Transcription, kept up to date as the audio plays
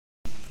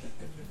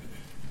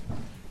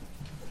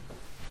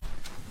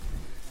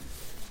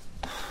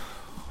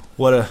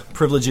What a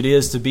privilege it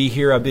is to be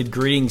here. I bid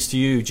greetings to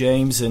you,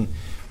 James, and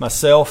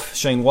myself,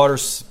 Shane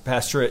Waters,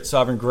 pastor at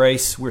Sovereign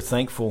Grace. We're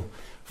thankful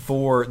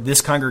for this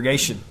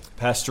congregation.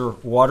 Pastor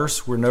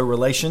Waters, we're no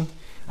relation.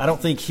 I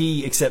don't think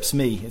he accepts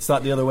me. It's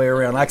not the other way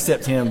around. I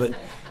accept him, but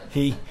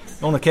he,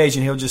 on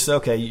occasion, he'll just say,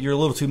 okay, you're a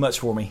little too much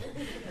for me.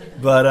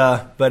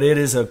 But it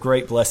is a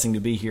great blessing to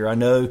be here. I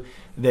know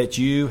that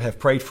you have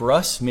prayed for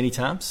us many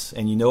times,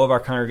 and you know of our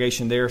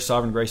congregation there,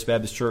 Sovereign Grace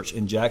Baptist Church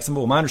in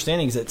Jacksonville. My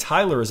understanding is that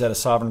Tyler is at a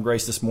Sovereign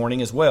Grace this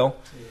morning as well,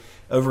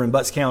 over in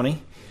Butts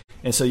County.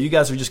 And so you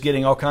guys are just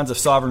getting all kinds of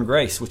Sovereign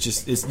Grace, which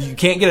is you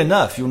can't get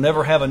enough. You'll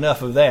never have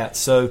enough of that.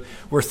 So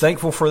we're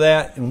thankful for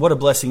that, and what a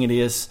blessing it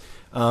is.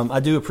 I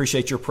do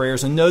appreciate your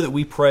prayers, and know that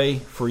we pray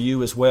for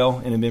you as well,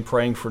 and have been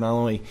praying for not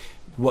only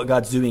what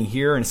God's doing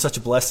here, and it's such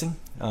a blessing.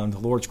 The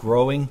Lord's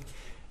growing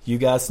you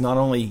guys not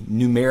only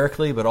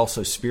numerically, but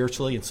also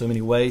spiritually in so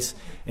many ways.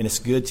 And it's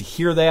good to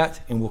hear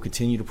that, and we'll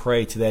continue to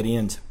pray to that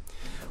end.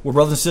 Well,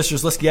 brothers and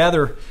sisters, let's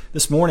gather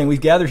this morning. We've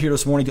gathered here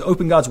this morning to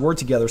open God's Word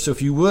together. So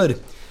if you would,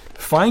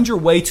 find your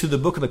way to the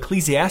book of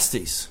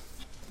Ecclesiastes.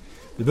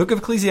 The book of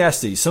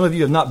Ecclesiastes. Some of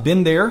you have not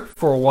been there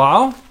for a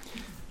while,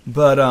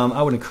 but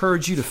I would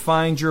encourage you to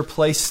find your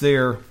place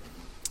there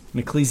in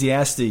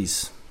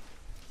Ecclesiastes.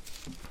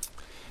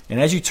 And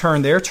as you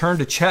turn there, turn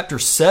to chapter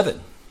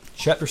 7.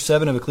 Chapter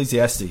 7 of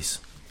Ecclesiastes.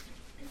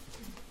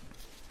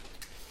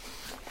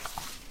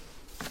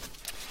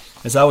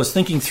 As I was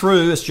thinking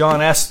through, as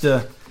John asked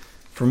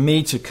for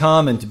me to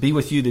come and to be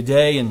with you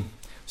today, and I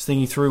was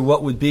thinking through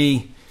what would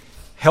be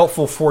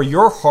helpful for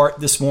your heart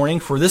this morning,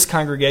 for this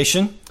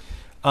congregation,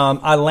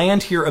 I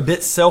land here a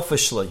bit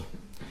selfishly.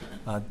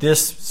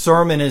 This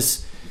sermon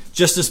is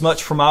just as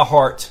much for my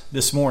heart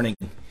this morning.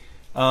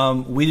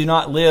 We do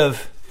not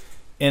live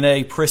in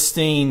a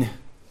pristine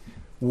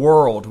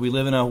world. We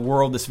live in a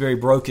world that's very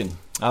broken.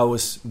 I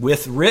was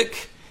with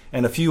Rick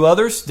and a few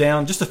others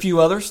down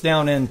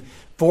in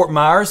Fort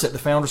Myers at the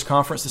Founders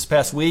Conference this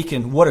past week,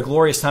 and what a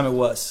glorious time it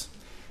was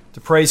to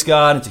praise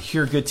God and to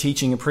hear good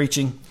teaching and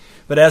preaching.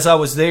 But as I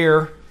was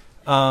there,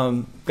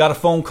 got a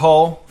phone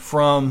call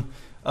from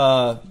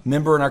a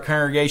member in our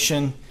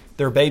congregation.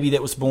 Their baby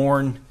that was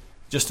born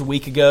just a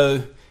week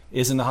ago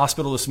is in the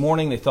hospital this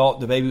morning. They thought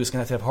the baby was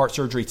going to have heart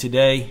surgery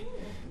today,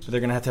 but they're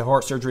going to have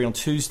heart surgery on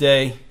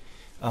Tuesday.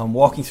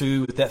 Walking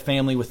through with that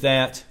family with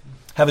that.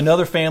 Have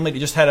another family that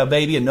just had a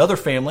baby, another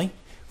family.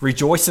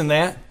 Rejoice in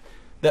that.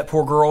 That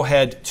poor girl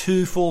had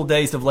 2 full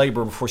days of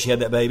labor before she had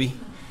that baby.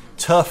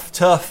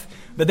 Tough.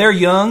 But they're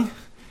young.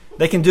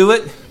 They can do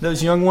it,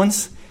 those young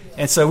ones.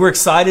 And so we're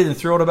excited and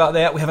thrilled about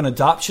that. We have an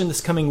adoption this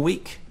coming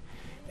week.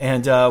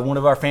 And one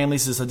of our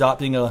families is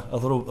adopting a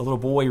little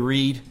boy,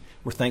 Reed.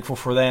 We're thankful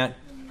for that.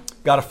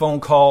 Got a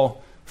phone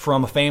call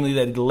from a family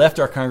that had left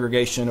our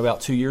congregation about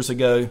 2 years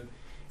ago.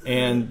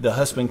 And the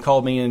husband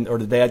called me, or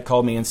the dad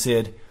called me and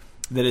said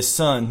that his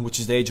son, which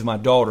is the age of my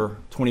daughter,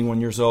 21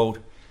 years old,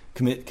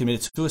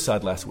 committed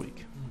suicide last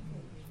week.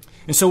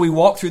 And so we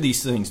walk through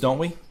these things, don't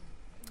we?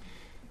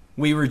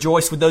 We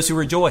rejoice with those who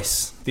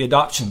rejoice, the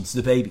adoptions,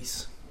 the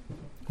babies.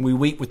 We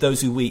weep with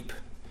those who weep.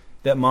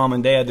 That mom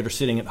and dad that are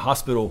sitting at the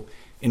hospital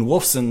in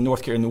Wolfson,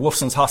 North Carolina, in the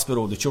Wolfson's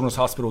Hospital, the Children's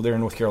Hospital there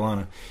in North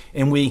Carolina.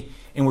 And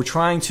we're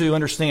trying to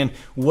understand,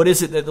 what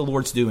is it that the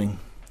Lord's doing?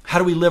 How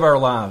do we live our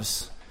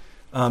lives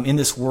in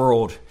this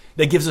world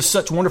that gives us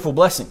such wonderful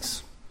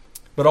blessings,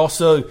 but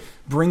also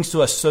brings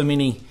to us so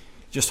many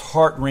just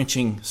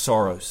heart-wrenching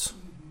sorrows?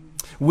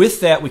 With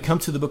that, we come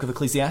to the book of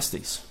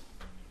Ecclesiastes.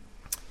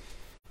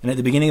 And at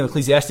the beginning of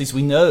Ecclesiastes,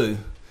 we know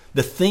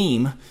the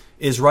theme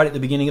is right at the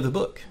beginning of the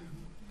book.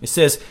 It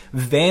says,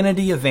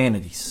 "Vanity of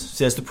vanities,"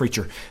 says the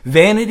preacher.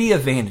 "Vanity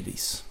of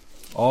vanities.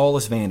 All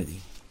is vanity."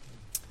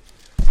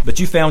 But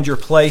you found your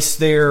place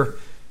there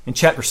in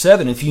chapter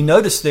 7. If you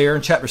notice there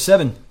in chapter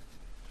 7,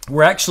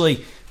 we're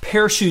actually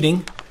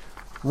parachuting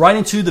right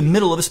into the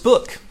middle of this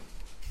book.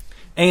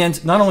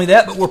 And not only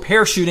that, but we're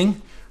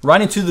parachuting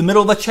right into the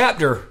middle of a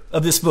chapter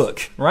of this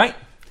book, right?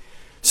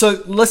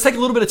 So let's take a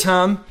little bit of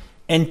time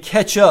and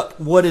catch up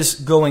what is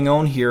going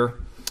on here,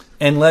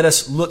 and let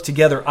us look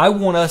together. I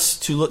want us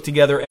to look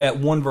together at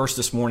one verse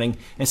this morning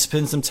and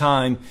spend some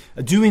time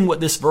doing what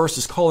this verse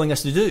is calling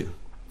us to do.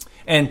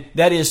 And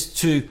that is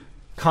to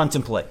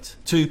contemplate,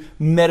 to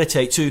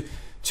meditate,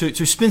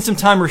 to spend some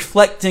time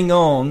reflecting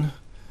on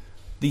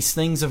these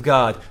things of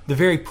God, the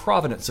very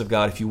providence of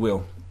God, if you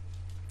will.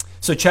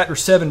 So chapter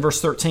 7,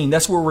 verse 13,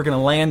 that's where we're going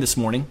to land this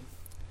morning.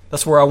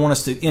 That's where I want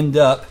us to end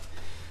up.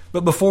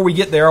 But before we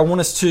get there, I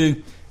want us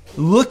to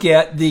look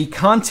at the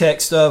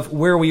context of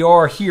where we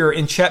are here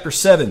in chapter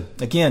 7.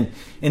 Again,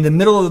 in the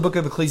middle of the book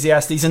of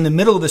Ecclesiastes, in the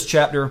middle of this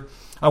chapter,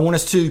 I want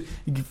us to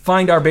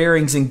find our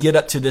bearings and get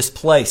up to this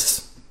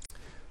place.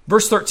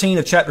 Verse 13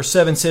 of chapter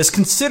 7 says,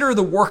 "Consider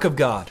the work of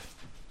God.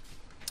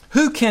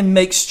 Who can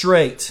make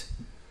straight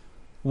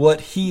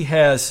what he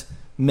has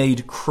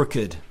made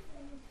crooked?"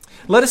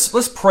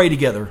 Let's pray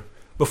together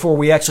before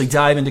we actually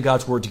dive into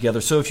God's Word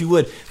together. So if you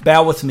would,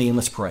 bow with me and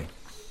let's pray.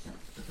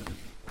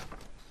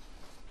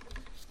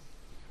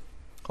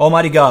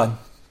 Almighty God,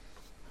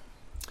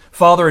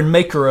 Father and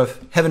maker of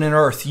heaven and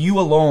earth, you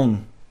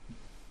alone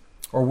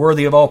are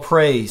worthy of all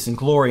praise and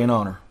glory and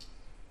honor.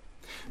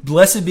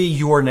 Blessed be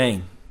your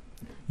name.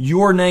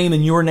 Your name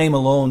and your name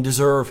alone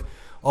deserve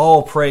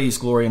all praise,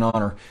 glory, and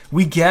honor.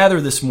 We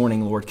gather this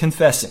morning, Lord,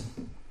 confessing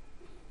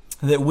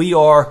that we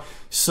are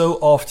so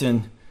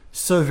often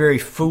so very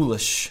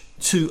foolish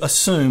to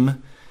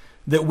assume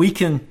that we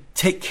can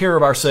take care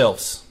of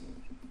ourselves,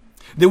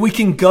 that we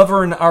can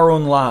govern our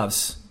own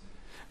lives,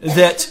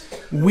 that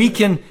we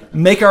can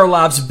make our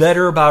lives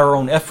better by our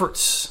own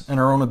efforts and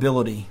our own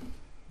ability.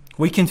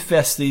 We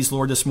confess these,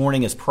 Lord, this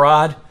morning as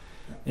pride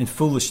and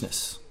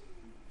foolishness.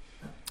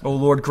 Oh,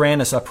 Lord,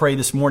 grant us, I pray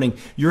this morning,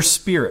 your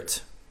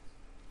Spirit,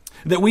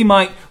 that we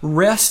might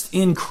rest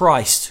in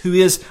Christ, who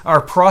is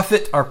our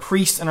prophet, our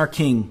priest, and our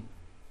king.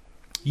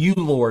 You,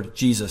 Lord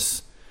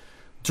Jesus,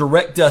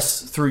 direct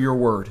us through your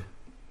word.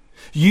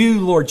 You,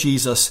 Lord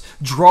Jesus,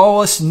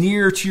 draw us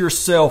near to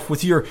yourself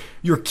with your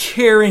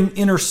caring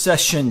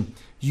intercession.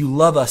 You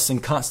love us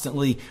and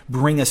constantly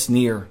bring us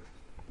near.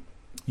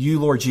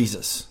 You, Lord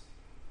Jesus,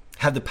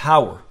 have the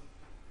power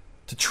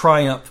to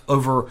triumph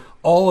over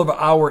all of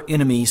our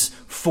enemies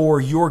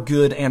for your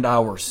good and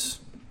ours.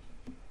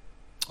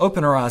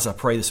 Open our eyes, I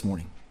pray, this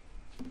morning,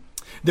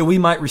 that we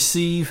might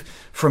receive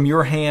from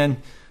your hand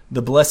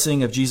the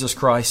blessing of Jesus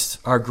Christ,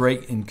 our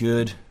great and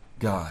good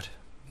God.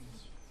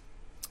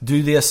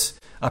 Do this,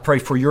 I pray,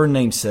 for your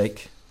name's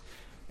sake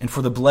and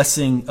for the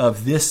blessing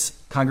of this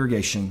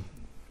congregation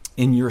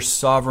in your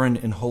sovereign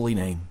and holy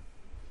name.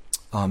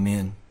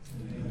 Amen.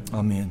 Amen.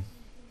 Amen.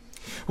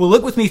 Well,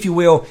 look with me, if you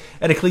will,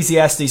 at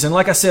Ecclesiastes. And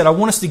like I said, I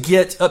want us to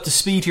get up to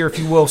speed here, if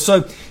you will.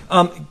 So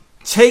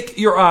take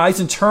your eyes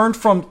and turn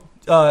from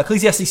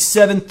Ecclesiastes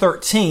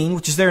 7:13,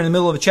 which is there in the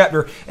middle of the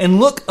chapter, and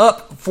look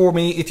up for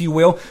me, if you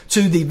will,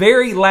 to the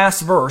very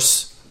last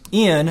verse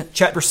in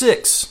chapter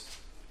 6.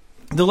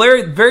 The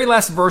very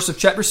last verse of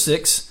chapter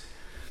 6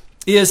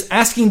 is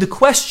asking the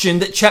question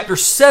that chapter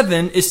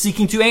 7 is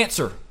seeking to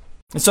answer.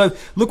 And so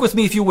look with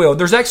me, if you will.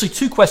 There's actually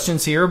two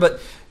questions here,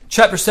 but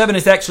chapter 7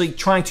 is actually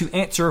trying to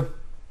answer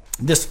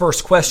this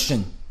first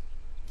question.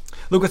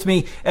 Look with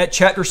me at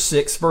chapter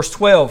 6, verse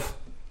 12.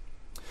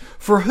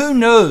 For who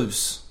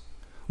knows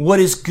what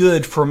is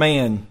good for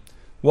man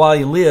while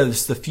he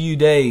lives the few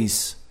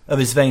days of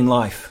his vain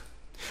life,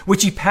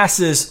 which he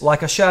passes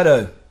like a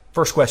shadow?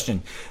 First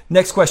question.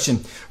 Next question.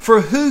 For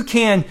who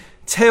can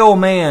tell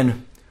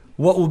man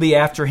what will be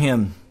after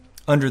him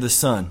under the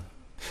sun?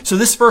 So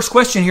this first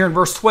question here in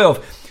verse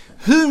 12,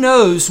 who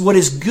knows what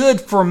is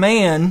good for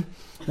man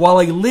while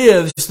he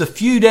lives the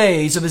few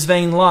days of his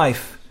vain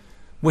life,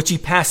 which he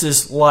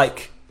passes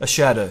like a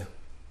shadow?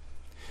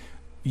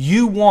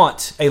 You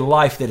want a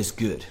life that is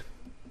good.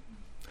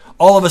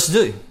 All of us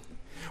do.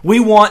 We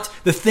want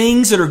the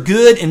things that are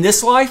good in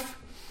this life.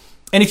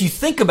 And if you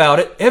think about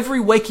it, every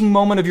waking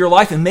moment of your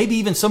life, and maybe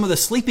even some of the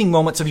sleeping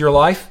moments of your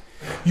life,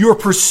 you're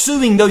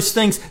pursuing those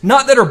things,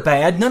 not that are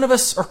bad. None of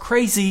us are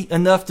crazy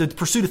enough to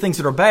pursue the things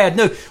that are bad.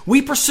 No,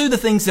 we pursue the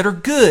things that are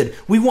good.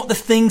 We want the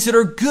things that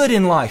are good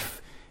in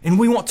life. And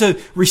we want to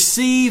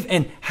receive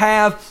and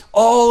have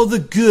all the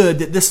good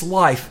that this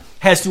life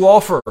has to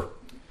offer.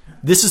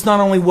 This is not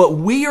only what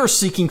we are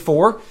seeking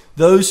for,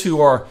 those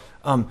who are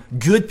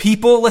good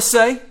people, let's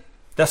say.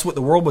 That's what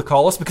the world would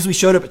call us because we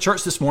showed up at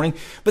church this morning.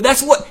 But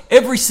that's what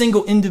every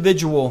single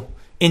individual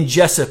in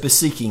Jessup is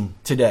seeking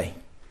today.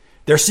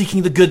 They're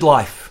seeking the good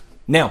life.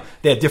 Now,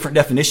 they have different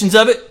definitions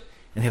of it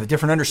and they have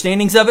different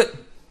understandings of it.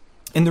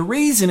 And the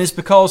reason is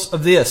because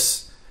of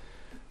this.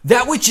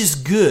 That which is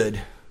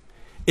good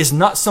is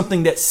not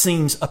something that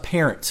seems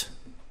apparent.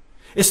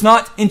 It's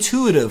not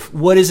intuitive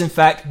what is in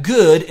fact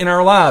good in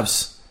our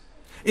lives.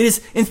 It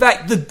is, in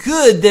fact, the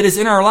good that is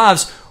in our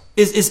lives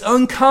is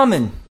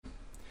uncommon.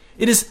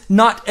 It is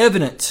not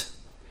evident.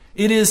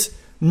 It is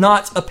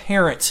not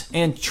apparent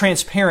and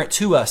transparent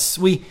to us.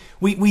 We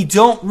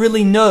don't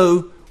really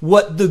know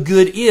what the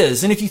good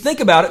is. And if you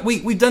think about it,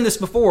 we've done this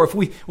before. If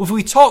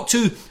we talk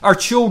to our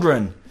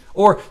children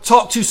or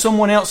talk to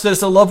someone else that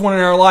is a loved one in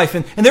our life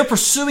and they're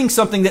pursuing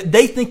something that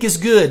they think is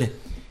good,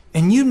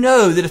 and you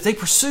know that if they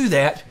pursue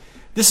that,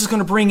 this is going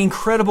to bring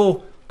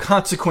incredible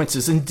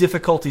consequences and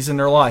difficulties in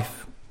their life.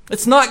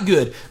 It's not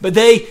good, but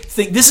they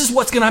think this is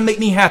what's going to make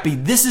me happy.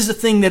 This is the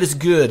thing that is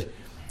good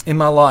in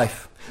my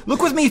life.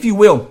 Look with me, if you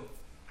will.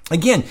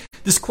 Again,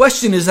 this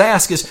question is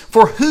asked is,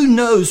 for who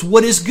knows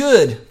what is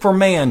good for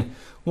man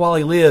while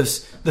he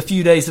lives the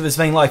few days of his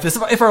vain life?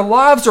 If our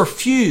lives are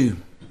few,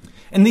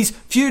 and these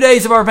few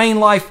days of our vain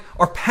life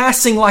are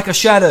passing like a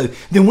shadow,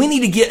 then we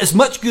need to get as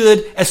much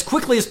good as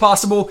quickly as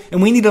possible,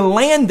 and we need to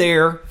land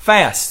there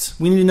fast.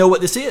 We need to know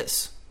what this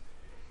is.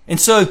 And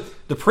so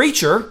the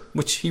preacher,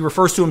 which he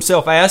refers to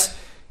himself as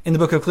in the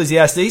book of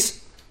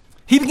Ecclesiastes,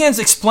 he begins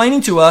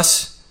explaining to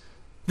us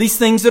these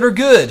things that are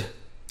good.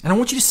 And I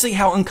want you to see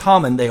how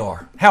uncommon they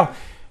are, how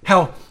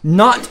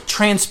not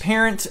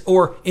transparent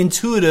or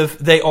intuitive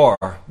they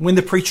are when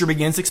the preacher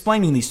begins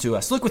explaining these to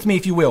us. Look with me,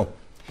 if you will.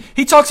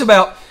 He talks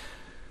about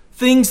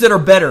things that are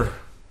better.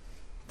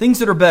 Things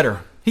that are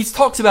better. He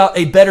talks about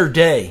a better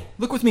day.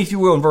 Look with me, if you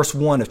will, in verse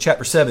 1 of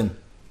chapter 7.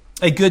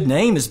 A good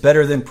name is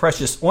better than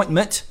precious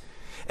ointment,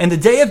 and the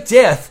day of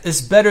death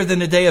is better than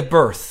the day of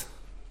birth.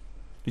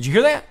 Did you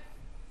hear that?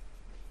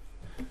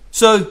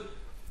 So,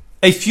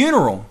 a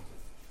funeral,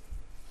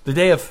 the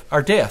day of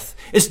our death,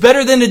 is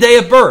better than the day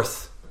of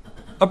birth,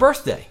 a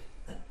birthday.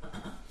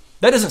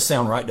 That doesn't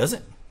sound right, does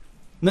it?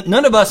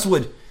 None of us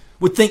would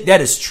think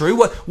that is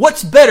true.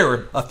 What's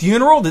better, a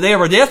funeral, the day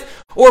of our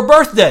death, or a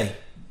birthday,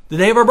 the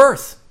day of our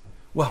birth?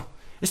 Well,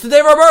 it's the day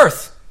of our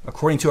birth,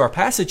 according to our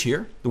passage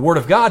here, the Word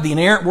of God, the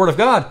inerrant Word of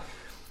God.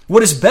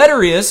 What is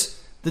better is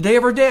the day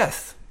of our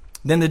death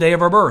than the day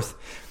of our birth.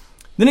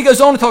 Then he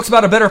goes on and talks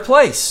about a better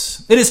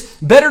place. It is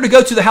better to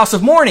go to the house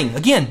of mourning,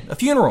 again, a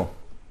funeral,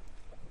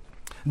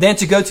 than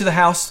to go to the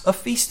house of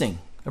feasting,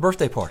 a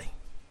birthday party.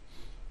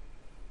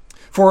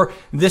 For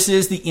this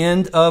is the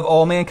end of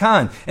all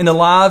mankind, and the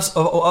lives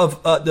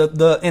of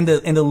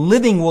the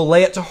living will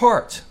lay it to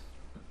heart.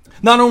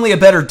 Not only a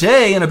better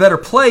day and a better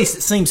place,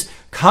 it seems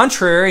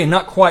contrary and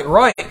not quite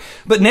right,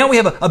 but now we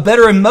have a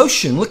better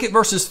emotion. Look at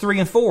verses 3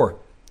 and 4.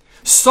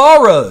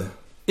 Sorrow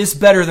is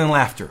better than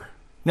laughter.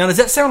 Now, does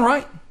that sound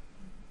right?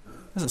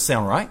 Doesn't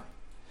sound right.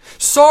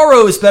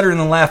 Sorrow is better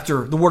than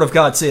laughter, the Word of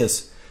God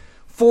says.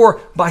 For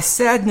by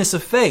sadness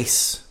of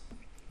face,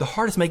 the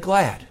heart is made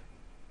glad.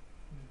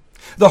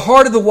 The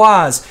heart of the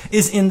wise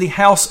is in the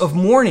house of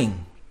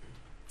mourning,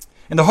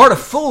 and the heart of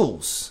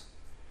fools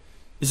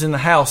is in the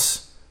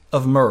house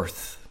of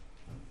mirth.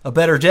 A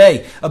better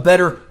day, a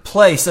better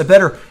place, a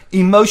better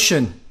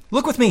emotion.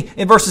 Look with me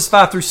in verses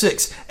 5 through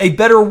 6. A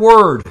better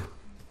word.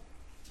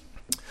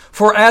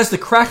 For as the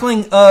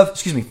crackling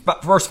of,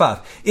 verse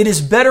 5, it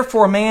is better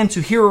for a man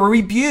to hear a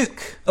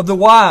rebuke of the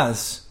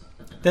wise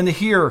than to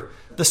hear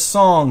the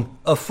song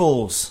of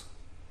fools.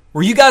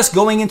 Were you guys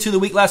going into the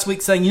week last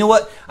week saying, you know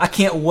what? I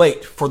can't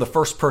wait for the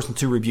first person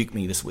to rebuke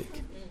me this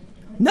week.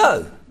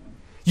 No.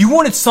 You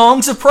wanted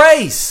songs of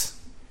praise.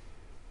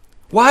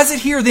 Why is it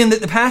here then that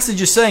the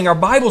passage is saying, our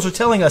Bibles are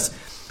telling us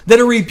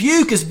that a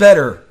rebuke is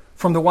better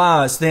from the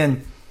wise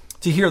than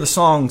to hear the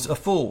songs of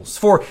fools?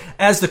 For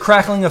as the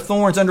crackling of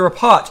thorns under a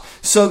pot,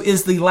 so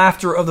is the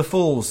laughter of the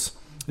fools.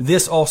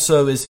 This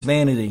also is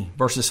vanity.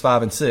 Verses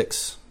 5 and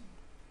 6.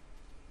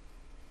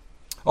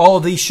 All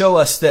of these show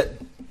us that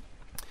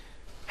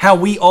how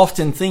we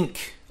often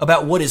think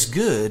about what is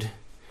good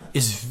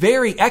is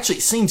actually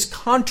it seems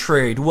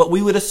contrary to what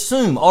we would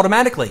assume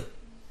automatically.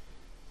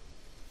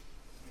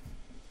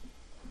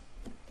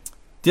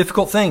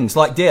 Difficult things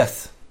like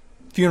death,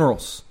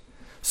 funerals,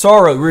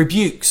 sorrow,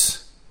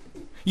 rebukes.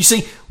 You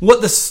see,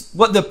 what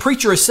the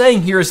preacher is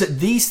saying here is that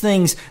these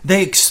things,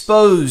 they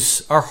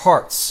expose our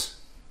hearts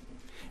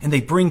and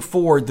they bring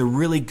forward the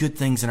really good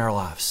things in our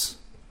lives.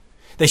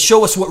 They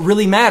show us what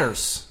really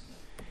matters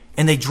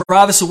and they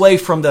drive us away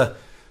from the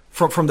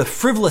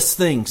frivolous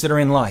things that are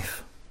in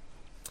life.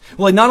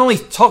 Well, he not only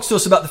talks to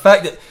us about the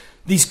fact that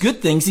these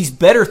good things, these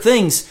better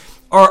things,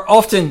 are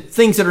often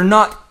things that are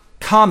not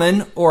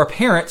common or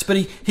apparent, but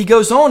he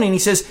goes on and he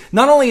says,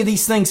 not only are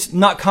these things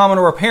not common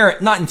or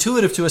apparent, not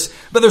intuitive to us,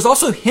 but there's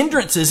also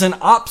hindrances and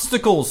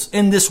obstacles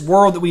in this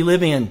world that we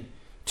live in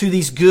to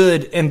these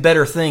good and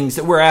better things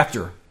that we're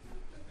after.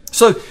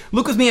 So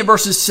look with me at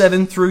verses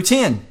 7 through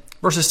 10.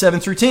 Verses 7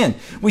 through 10.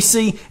 We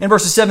see in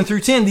verses 7 through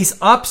 10, these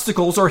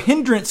obstacles or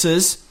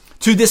hindrances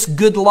to this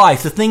good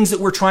life, the things that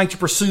we're trying to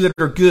pursue that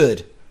are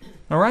good.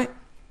 All right?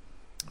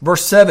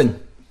 Verse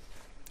 7,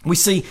 we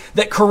see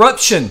that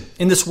corruption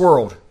in this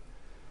world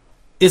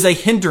is a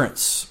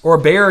hindrance or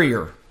a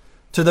barrier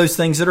to those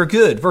things that are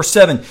good. Verse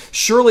 7,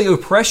 surely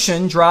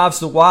oppression drives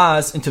the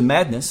wise into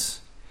madness,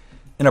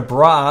 and a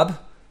bribe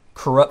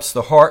corrupts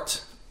the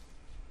heart.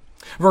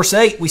 Verse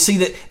 8, we see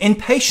that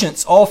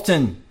impatience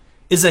often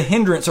is a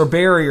hindrance or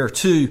barrier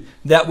to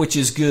that which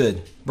is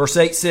good. Verse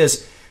 8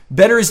 says,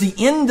 better is the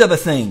end of a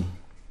thing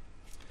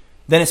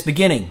than its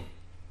beginning.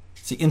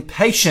 See,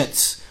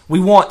 impatience,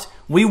 we want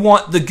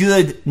the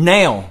good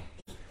now.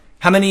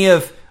 How many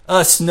of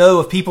us know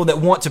of people that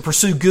want to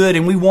pursue good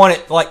and we want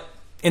it like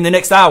in the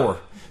next hour?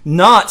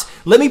 Not,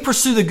 let me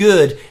pursue the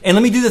good and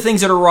let me do the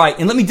things that are right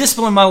and let me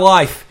discipline my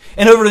life.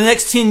 And over the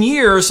next 10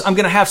 years, I'm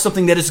going to have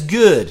something that is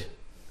good.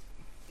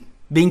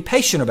 Being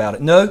patient about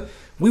it. No,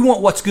 we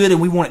want what's good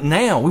and we want it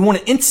now. We want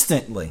it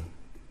instantly. It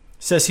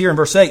says here in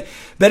verse 8,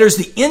 better is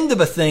the end of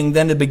a thing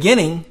than the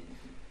beginning,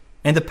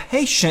 and the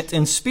patient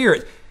in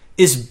spirit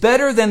is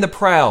better than the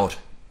proud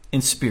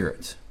in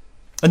spirit.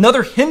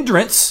 Another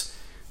hindrance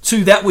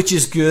to that which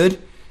is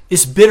good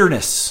is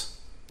bitterness.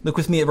 Look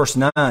with me at verse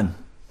 9.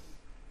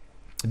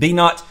 Be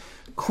not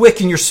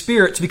quick in your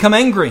spirit to become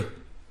angry,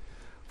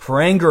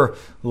 for anger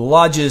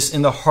lodges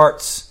in the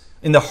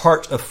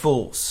heart of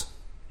fools.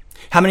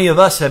 How many of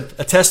us have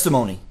a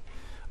testimony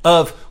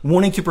of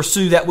wanting to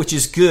pursue that which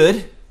is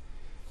good,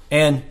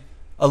 and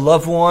a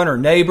loved one or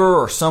neighbor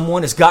or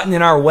someone has gotten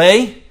in our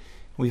way?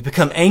 We've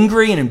become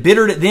angry and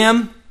embittered at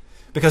them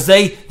because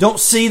they don't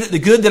see that the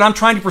good that I'm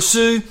trying to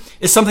pursue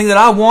is something that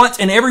I want,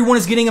 and everyone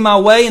is getting in my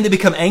way, and they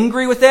become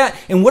angry with that.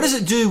 And what does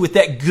it do with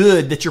that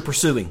good that you're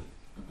pursuing?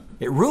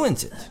 It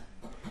ruins it.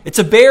 It's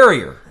a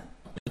barrier.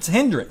 It's a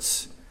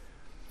hindrance.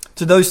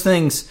 to those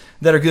things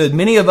that are good.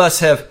 Many of us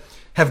have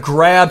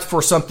grabbed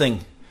for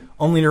something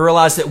only to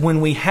realize that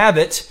when we have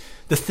it,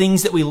 the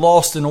things that we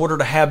lost in order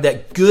to have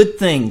that good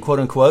thing, quote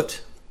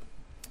unquote,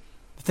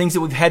 the things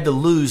that we've had to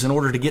lose in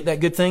order to get that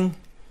good thing,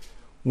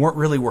 weren't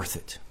really worth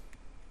it.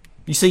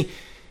 You see,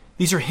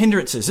 these are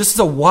hindrances. This is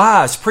a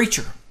wise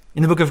preacher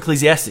in the book of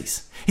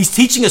Ecclesiastes. He's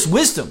teaching us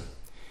wisdom.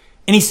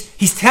 And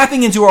he's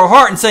tapping into our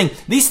heart and saying,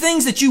 these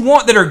things that you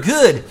want that are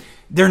good,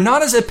 they're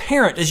not as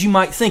apparent as you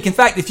might think. In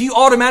fact, if you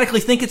automatically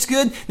think it's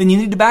good, then you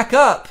need to back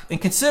up and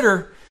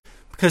consider,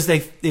 because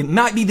it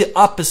might be the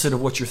opposite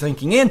of what you're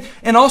thinking.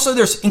 And also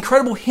there's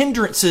incredible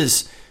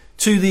hindrances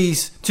to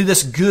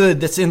this good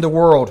that's in the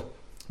world.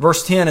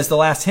 Verse 10 is the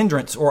last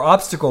hindrance or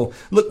obstacle.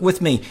 Look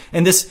with me.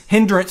 And this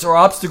hindrance or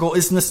obstacle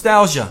is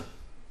nostalgia.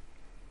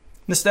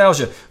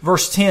 Nostalgia.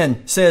 Verse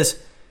 10 says,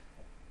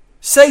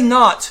 "Say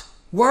not,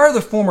 why are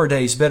the former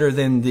days better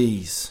than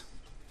these?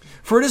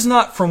 For it is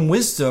not from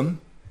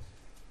wisdom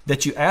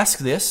that you ask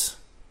this."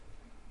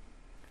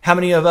 How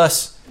many of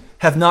us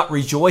have not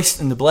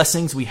rejoiced in the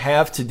blessings we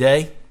have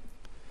today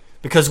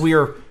because we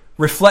are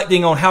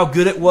reflecting on how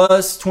good it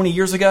was 20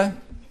 years ago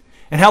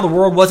and how the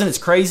world wasn't as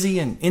crazy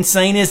and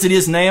insane as it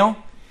is now?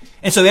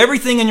 And so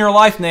everything in your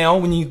life now,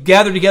 when you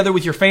gather together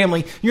with your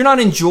family, you're not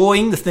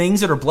enjoying the things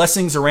that are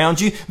blessings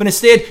around you, but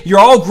instead you're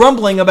all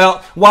grumbling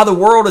about why the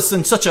world is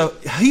in such a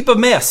heap of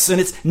mess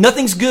and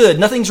nothing's good,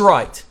 nothing's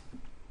right.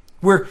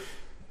 We're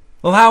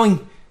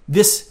allowing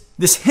this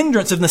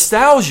hindrance of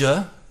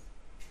nostalgia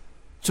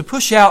to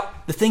push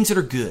out the things that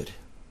are good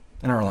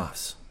in our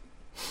lives.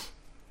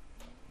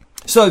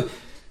 So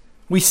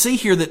we see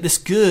here that this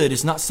good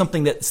is not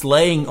something that's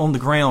laying on the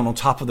ground on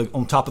top of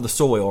the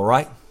soil, all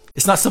right?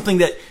 It's not something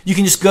that you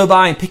can just go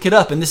by and pick it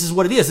up and this is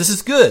what it is. This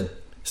is good.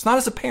 It's not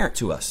as apparent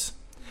to us.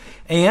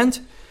 And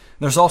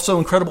there's also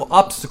incredible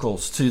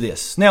obstacles to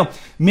this. Now,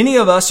 many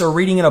of us are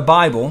reading in a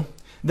Bible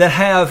that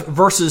have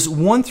verses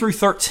 1 through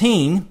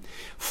 13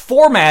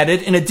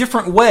 formatted in a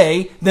different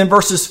way than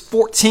verses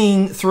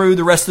 14 through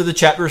the rest of the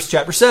chapters,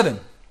 chapter 7.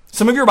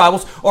 Some of your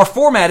Bibles are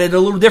formatted a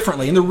little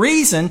differently. And the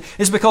reason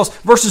is because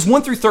verses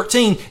 1 through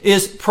 13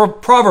 is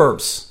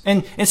Proverbs.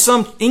 And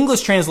some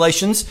English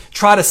translations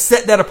try to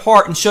set that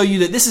apart and show you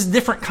that this is a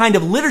different kind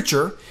of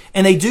literature.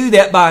 And they do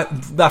that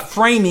by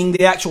framing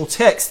the actual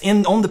text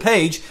on the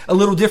page a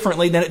little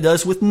differently than it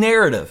does with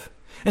narrative.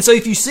 And so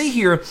if you see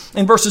here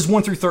in verses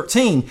 1 through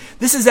 13,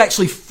 this is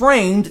actually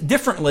framed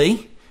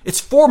differently. It's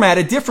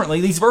formatted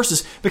differently, these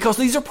verses, because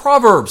these are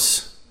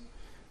Proverbs.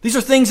 These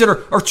are things that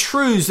are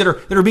truths that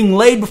are being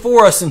laid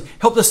before us and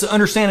help us to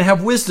understand and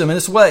have wisdom in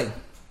this way.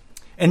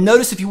 And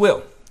notice, if you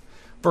will,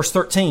 verse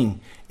 13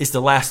 is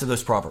the last of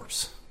those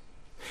Proverbs.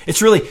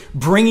 It's really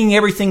bringing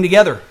everything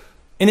together.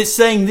 And it's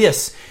saying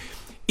this: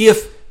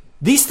 if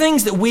these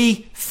things that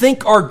we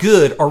think are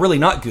good are really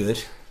not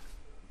good,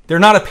 they're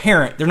not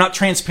apparent, they're not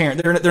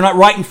transparent, they're not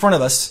right in front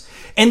of us,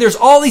 and there's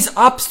all these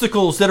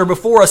obstacles that are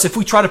before us if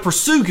we try to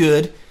pursue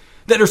good,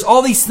 that there's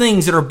all these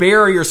things that are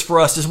barriers for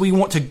us as we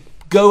want to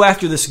go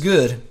after this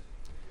good,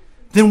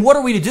 then what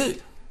are we to do?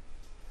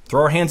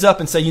 Throw our hands up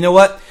and say, you know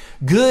what?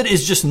 Good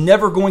is just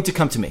never going to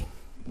come to me.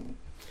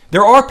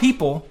 There are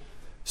people,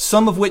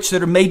 some of which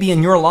that are maybe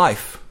in your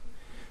life,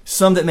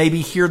 some that may be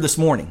here this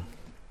morning,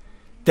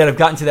 that have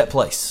gotten to that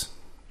place.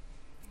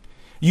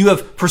 You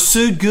have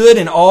pursued good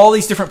in all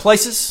these different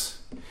places.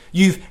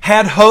 You've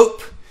had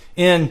hope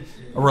in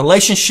a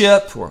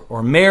relationship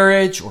or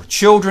marriage or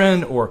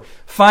children or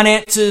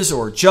finances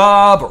or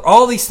job or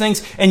all these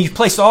things, and you've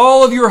placed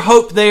all of your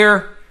hope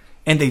there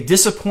and they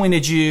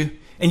disappointed you,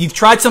 and you've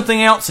tried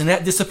something else and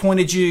that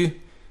disappointed you,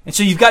 and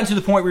so you've gotten to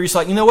the point where you're just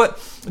like, you know what?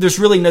 There's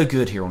really no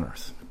good here on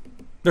earth.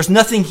 There's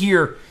nothing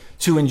here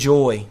to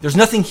enjoy. There's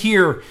nothing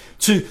here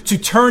to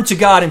turn to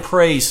God in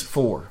praise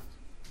for.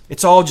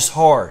 It's all just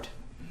hard,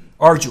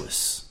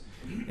 arduous,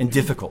 and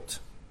difficult.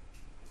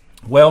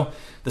 Well,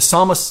 the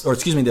psalmist, or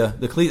excuse me,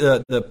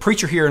 the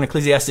preacher here in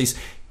Ecclesiastes,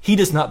 he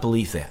does not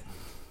believe that.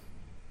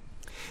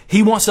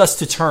 He wants us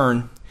to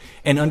turn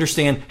and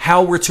understand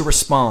how we're to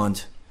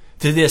respond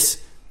to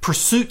this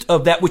pursuit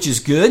of that which is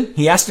good.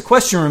 He asked the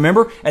question,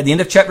 remember, at the end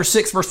of chapter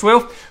 6, verse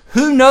 12,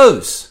 who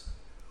knows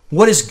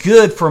what is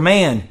good for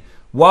man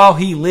while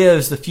he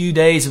lives the few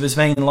days of his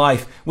vain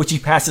life, which he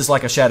passes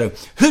like a shadow?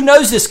 Who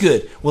knows this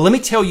good? Well, let me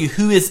tell you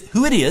who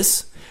it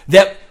is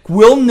that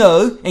will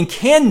know and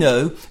can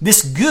know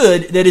this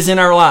good that is in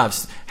our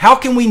lives. How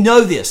can we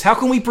know this? How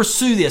can we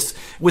pursue this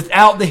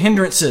without the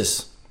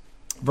hindrances?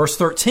 Verse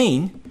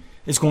 13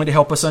 is going to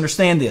help us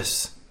understand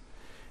this.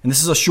 And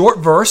this is a short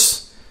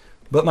verse,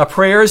 but my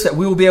prayer is that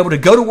we will be able to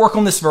go to work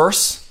on this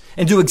verse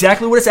and do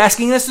exactly what it's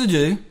asking us to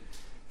do.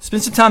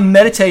 Spend some time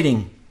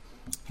meditating,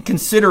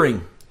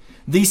 considering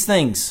these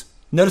things.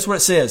 Notice what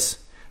it says.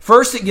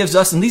 First, it gives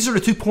us, and these are the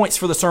 2 points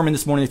for the sermon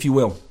this morning, if you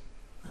will.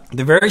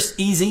 They're very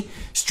easy,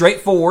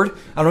 straightforward.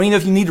 I don't even know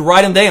if you need to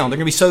write them down. They're going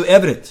to be so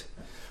evident.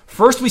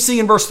 First, we see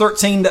in verse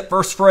 13, that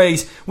first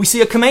phrase, we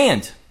see a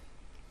command.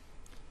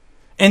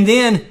 And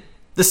then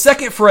the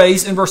second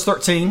phrase in verse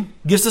 13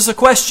 gives us a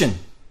question.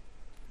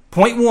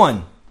 Point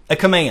 1, a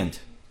command.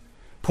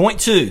 Point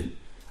 2,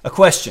 a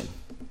question.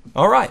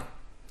 All right.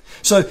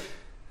 So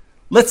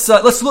let's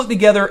look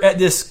together at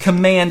this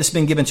command that's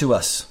been given to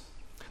us.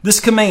 This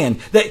command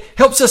that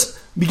helps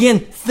us begin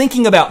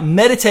thinking about,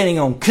 meditating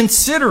on,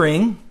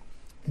 considering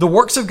the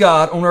works of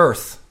God on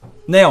earth.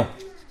 Now,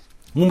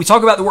 when we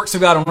talk about the works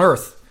of God on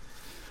earth,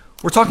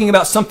 we're talking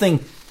about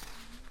something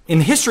in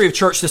the history of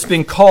church that's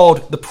been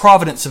called the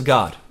providence of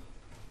God.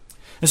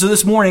 And so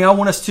this morning, I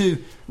want us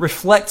to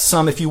reflect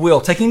some, if you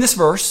will, taking this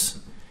verse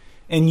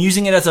and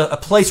using it as a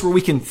place where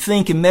we can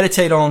think and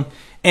meditate on.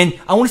 And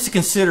I want us to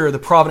consider the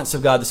providence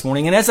of God this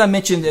morning. And as I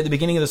mentioned at the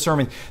beginning of the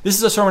sermon, this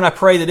is a sermon I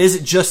pray that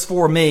isn't just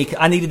for me.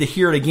 I needed to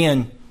hear it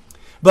again.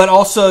 But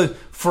also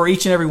for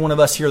each and every one of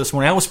us here this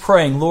morning. I was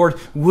praying, Lord,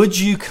 would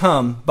you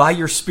come by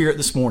your Spirit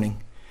this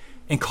morning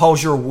and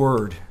cause your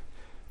word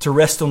to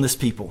rest on this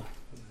people?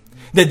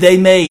 That they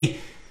may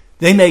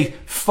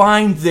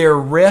find their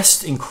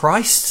rest in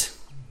Christ,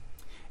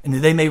 and that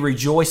they may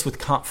rejoice with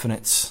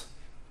confidence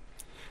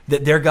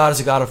that their God is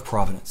a God of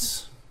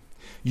providence.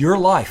 Your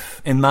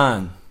life and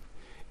mine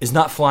is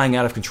not flying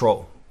out of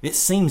control. It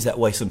seems that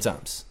way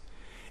sometimes.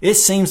 It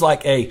seems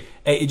like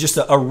just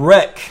a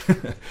wreck,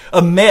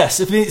 a mess.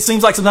 It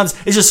seems like sometimes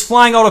it's just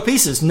flying all to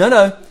pieces.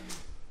 No.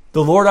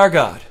 The Lord our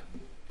God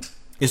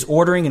is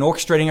ordering and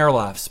orchestrating our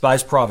lives by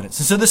His providence.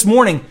 And so this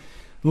morning,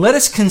 let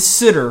us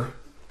consider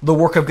the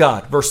work of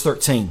God. Verse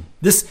 13.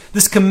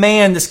 This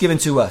command that's given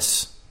to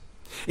us.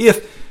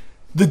 If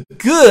the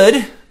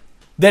good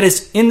that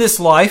is in this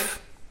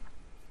life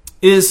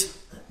is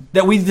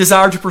that we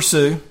desire to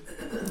pursue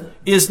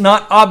is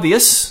not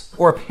obvious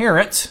or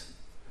apparent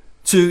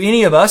to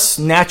any of us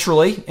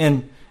naturally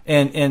and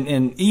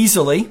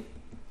easily,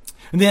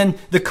 then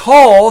the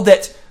call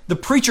that the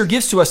preacher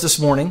gives to us this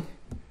morning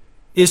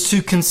is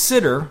to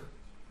consider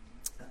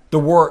the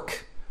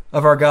work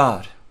of our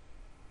God.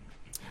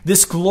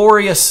 This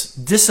glorious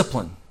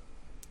discipline.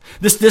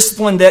 This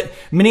discipline that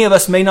many of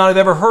us may not have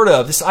ever heard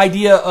of. This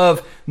idea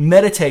of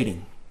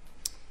meditating.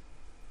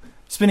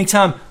 Spending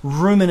time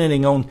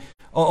ruminating on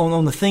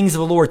the things of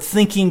the Lord,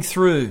 thinking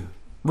through,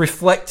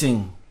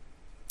 reflecting.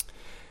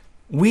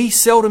 We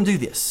seldom do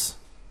this.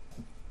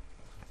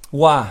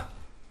 Why?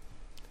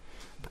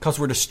 Because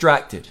we're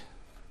distracted.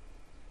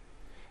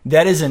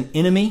 That is an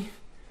enemy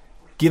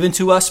given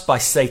to us by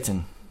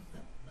Satan.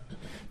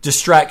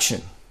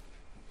 Distraction.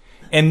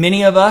 And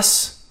many of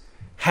us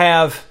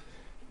have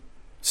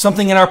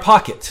something in our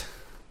pocket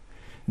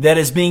that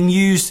is being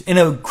used in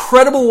an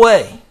incredible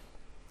way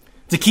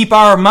to keep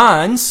our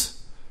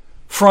minds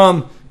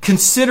from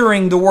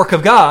considering the work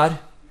of God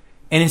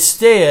and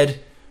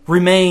instead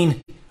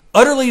remain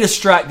utterly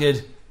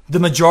distracted the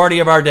majority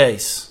of our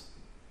days.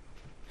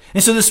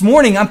 And so this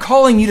morning, I'm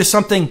calling you to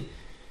something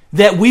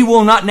that we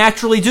will not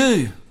naturally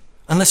do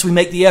unless we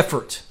make the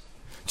effort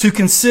to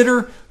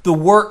consider the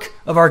work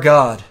of our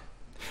God,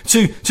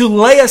 to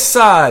lay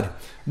aside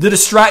the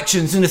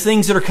distractions and the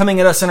things that are coming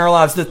at us in our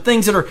lives, the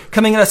things that are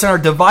coming at us in our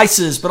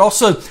devices, but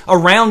also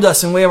around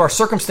us in way of our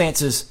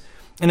circumstances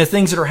and the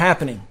things that are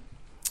happening.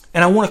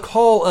 And I want to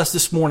call us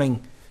this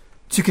morning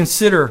to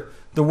consider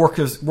the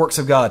works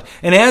of God.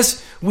 And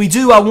as we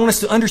do, I want us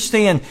to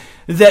understand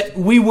that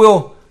we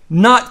will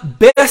not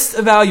best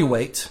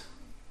evaluate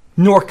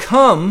nor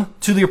come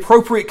to the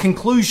appropriate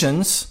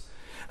conclusions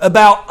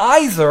about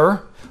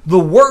either the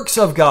works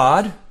of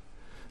God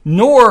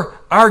nor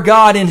our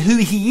God and who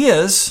He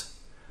is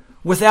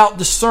without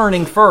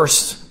discerning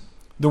first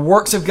the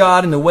works of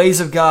God and the ways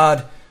of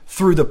God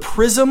through the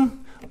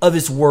prism of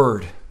His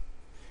Word.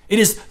 It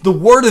is the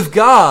Word of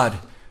God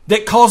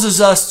that causes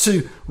us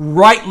to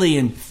rightly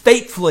and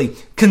faithfully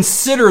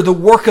consider the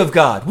work of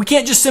God. We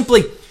can't just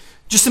simply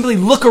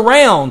look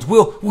around.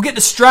 We'll get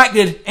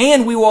distracted,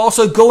 and we will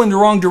also go in the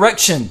wrong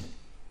direction.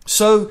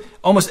 So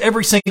almost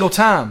every single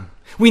time.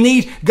 We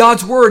need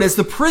God's Word as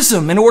the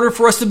prism in order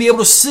for us to be able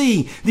to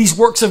see these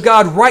works of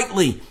God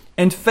rightly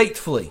and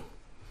faithfully.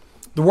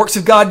 The works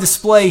of God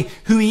display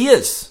who He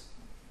is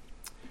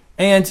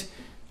and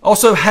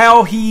also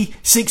how He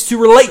seeks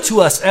to relate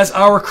to us as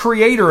our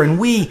Creator and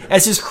we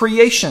as His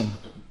creation.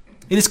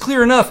 It is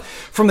clear enough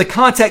from the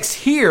context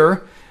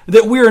here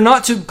that we are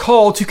not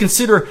called to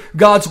consider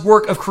God's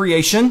work of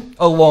creation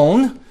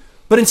alone,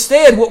 but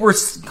instead what we're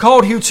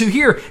called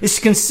here is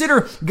to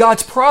consider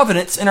God's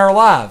providence in our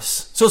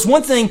lives. So it's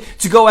one thing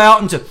to go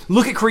out and to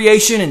look at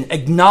creation and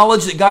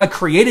acknowledge that God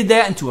created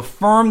that and to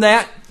affirm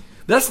that.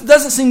 That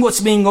doesn't seem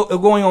what's going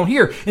on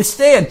here.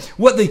 Instead,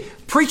 what the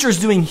preacher is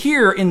doing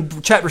here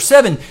in chapter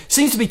 7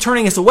 seems to be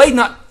turning us away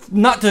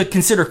not to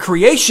consider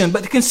creation,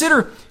 but to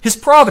consider His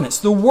providence,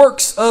 the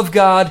works of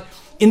God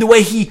in the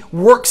way He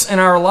works in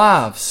our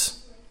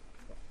lives.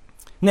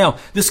 Now,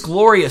 this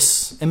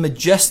glorious and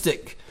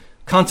majestic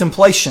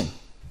contemplation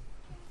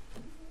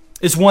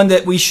is one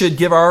that we should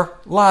give our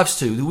lives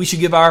to, that we should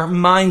give our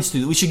minds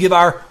to, that we should give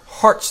our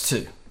hearts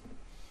to.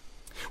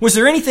 Was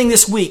there anything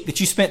this week that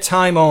you spent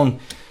time on,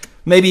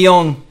 maybe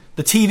on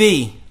the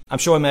TV? I'm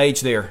showing my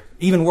age there.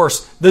 Even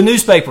worse, the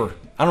newspaper.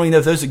 I don't even know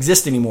if those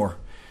exist anymore.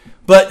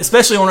 But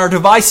especially on our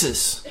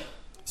devices.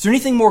 Is there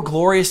anything more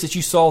glorious that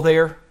you saw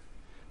there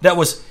that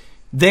was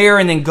there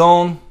and then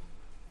gone.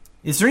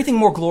 Is there anything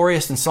more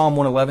glorious than Psalm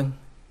 111?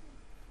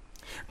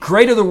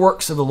 Great are the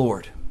works of the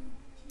Lord,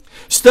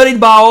 studied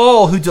by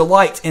all who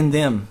delight in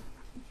them.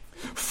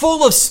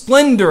 Full of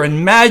splendor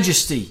and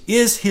majesty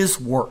is his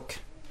work,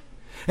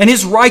 and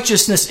his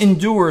righteousness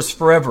endures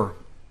forever.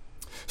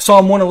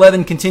 Psalm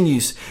 111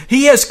 continues,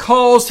 He has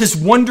caused his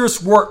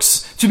wondrous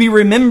works to be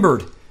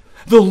remembered.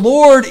 The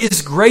Lord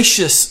is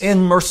gracious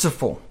and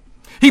merciful.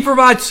 He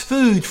provides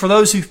food for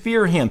those who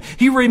fear him.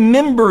 He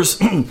remembers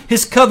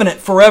his covenant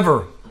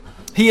forever.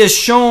 He has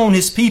shown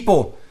his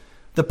people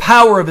the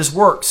power of his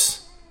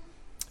works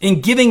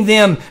in giving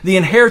them the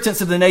inheritance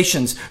of the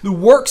nations. The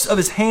works of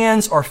his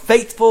hands are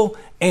faithful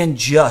and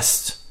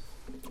just.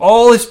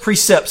 All his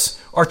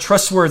precepts are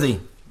trustworthy.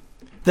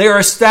 They are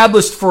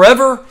established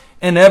forever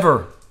and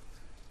ever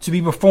to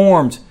be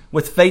performed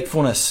with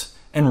faithfulness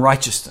and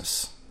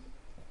righteousness.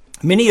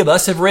 Many of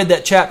us have read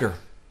that chapter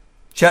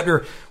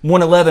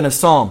 111 of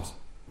Psalms.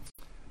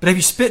 But have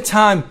you spent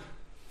time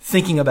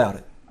thinking about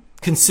it,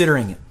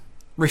 considering it,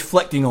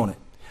 reflecting on it,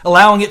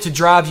 allowing it to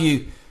drive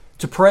you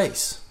to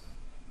praise?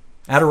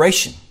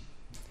 Adoration.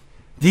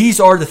 These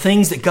are the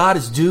things that God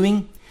is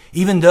doing,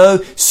 even though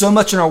so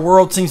much in our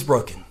world seems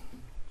broken.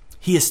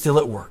 He is still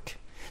at work,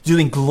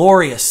 doing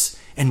glorious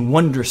and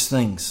wondrous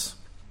things.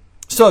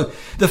 So,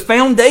 the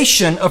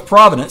foundation of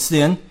providence,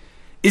 then,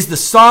 is the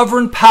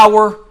sovereign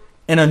power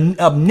and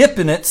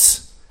omnipotent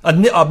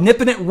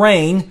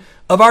reign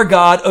of our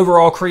God over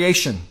all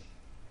creation.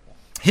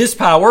 His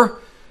power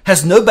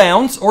has no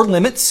bounds or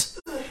limits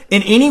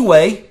in any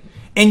way,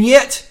 and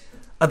yet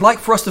I'd like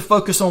for us to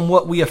focus on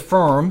what we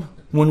affirm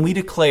when we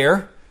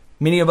declare.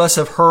 Many of us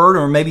have heard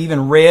or maybe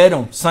even read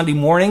on Sunday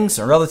mornings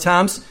or other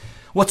times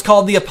what's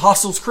called the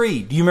Apostles'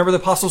 Creed. Do you remember the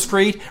Apostles'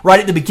 Creed? Right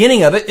at the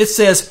beginning of it, it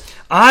says,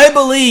 I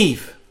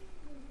believe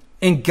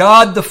in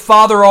God the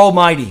Father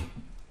Almighty,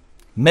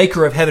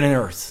 maker of heaven and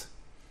earth.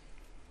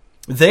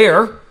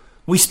 There,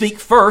 we speak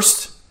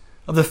first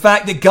of the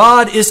fact that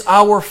God is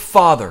our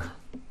Father.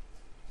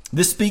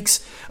 This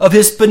speaks of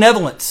his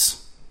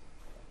benevolence,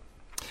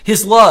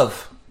 his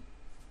love,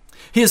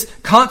 his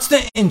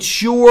constant and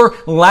sure,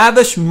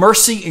 lavish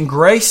mercy and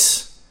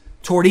grace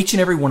toward each and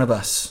every one of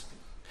us.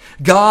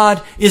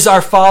 God is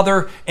our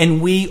Father,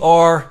 and we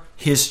are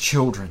his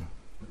children.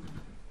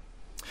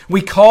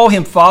 We call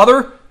him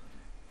Father,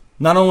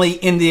 not only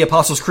in the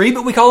Apostles' Creed,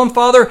 but we call him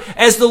Father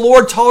as the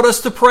Lord taught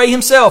us to pray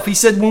himself. He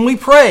said when we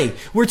pray,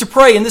 we're to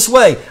pray in this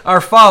way, our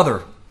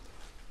Father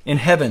in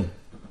heaven.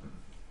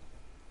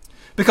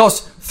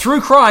 Because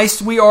through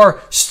Christ, we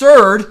are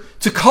stirred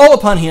to call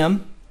upon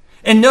him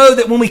and know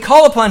that when we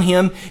call upon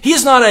him, he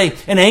is not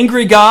an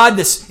angry God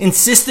that's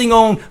insisting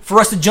on for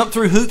us to jump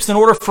through hoops in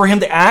order for him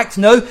to act.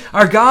 No,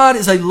 our God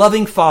is a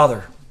loving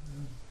Father.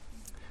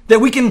 That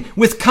we can,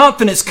 with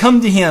confidence,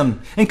 come to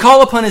him and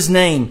call upon his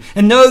name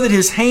and know that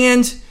his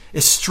hand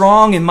is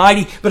strong and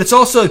mighty, but it's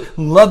also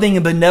loving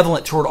and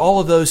benevolent toward all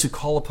of those who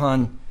call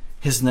upon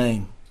his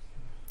name.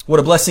 What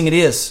a blessing it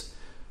is.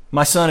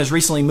 My son has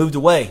recently moved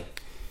away.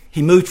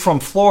 He moved from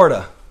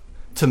Florida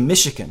to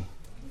Michigan.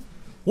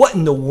 What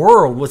in the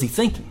world was he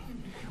thinking?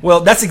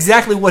 Well, that's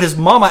exactly what his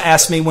mama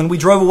asked me when we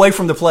drove away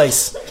from the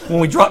place, when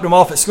we dropped him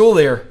off at school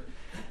there.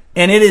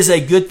 And it is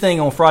a good thing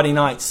on Friday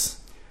nights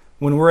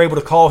when we're able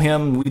to call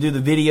him, we do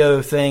the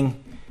video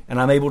thing, and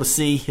I'm able to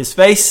see his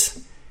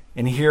face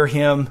and hear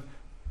him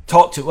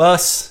talk to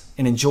us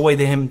and enjoy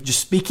him just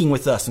speaking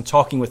with us and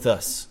talking with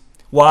us.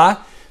 Why?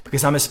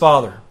 Because I'm his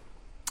father,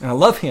 and I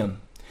love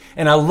him,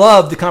 and I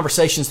love the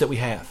conversations that we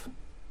have.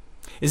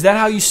 Is that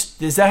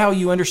how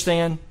you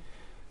understand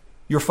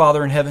your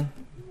Father in heaven?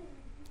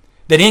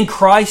 That in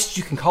Christ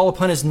you can call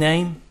upon his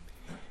name,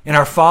 and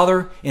our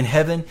Father in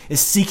heaven is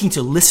seeking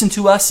to listen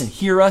to us and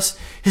hear us.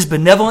 His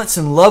benevolence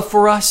and love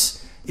for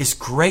us is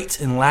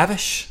great and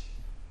lavish.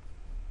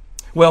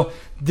 Well,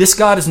 this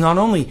God is not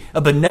only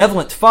a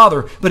benevolent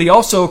Father, but he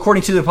also,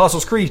 according to the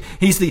Apostles' Creed,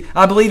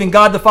 I believe in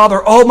God the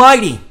Father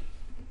Almighty.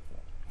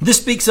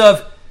 This speaks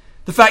of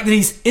the fact that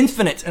he's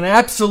infinite and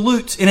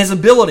absolute in his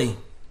ability,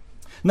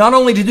 not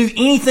only to do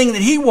anything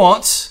that he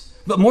wants,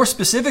 but more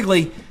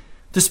specifically,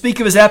 to speak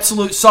of his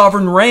absolute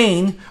sovereign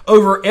reign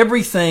over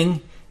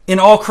everything in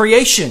all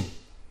creation.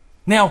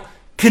 Now,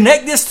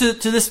 connect this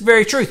to this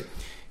very truth.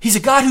 He's a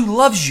God who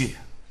loves you.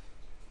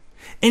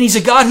 And he's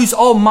a God who's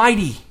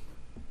almighty.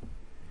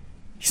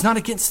 He's not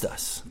against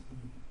us.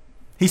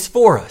 He's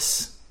for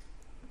us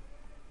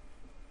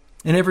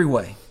in every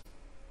way.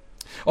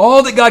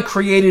 All that God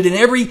created in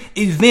every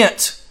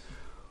event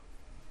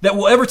that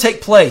will ever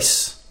take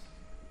place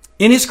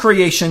in his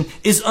creation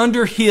is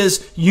under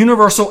his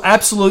universal,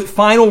 absolute,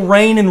 final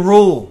reign and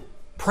rule.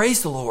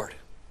 Praise the Lord.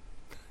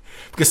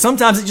 Because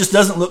sometimes it just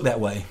doesn't look that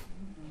way.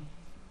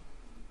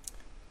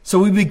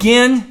 So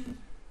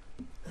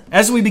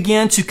as we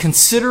begin to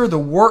consider the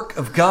work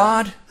of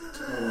God,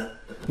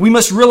 we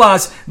must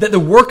realize that the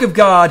work of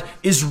God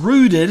is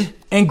rooted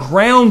and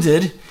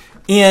grounded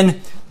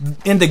in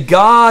the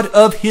God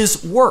of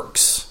his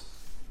works.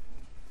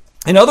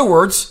 In other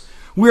words,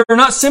 We are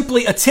not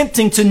simply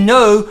attempting to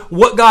know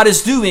what God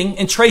is doing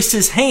and trace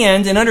His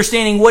hand and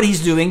understanding what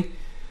He's doing,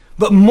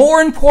 but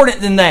more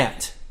important than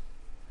that,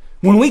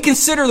 when we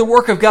consider the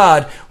work of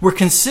God, we're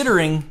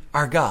considering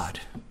our God.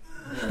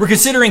 We're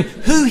considering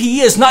who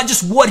He is, not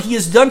just what He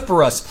has done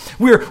for us.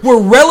 We're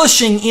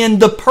relishing in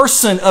the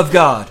person of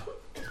God,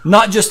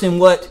 not just in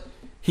what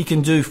He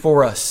can do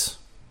for us.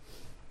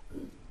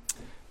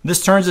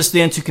 This turns us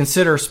then to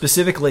consider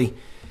specifically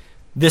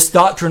this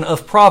doctrine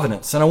of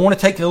providence. And I want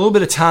to take a little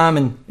bit of time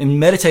and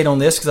meditate on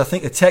this because I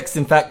think the text,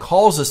 in fact,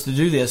 calls us to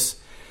do this.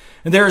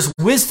 And there is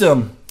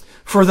wisdom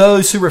for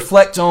those who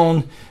reflect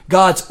on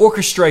God's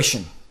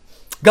orchestration,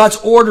 God's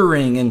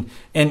ordering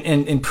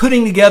and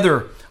putting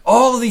together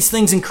all of these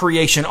things in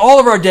creation, all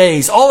of our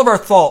days, all of our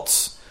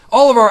thoughts,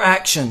 all of our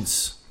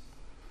actions.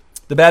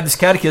 The Baptist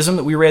Catechism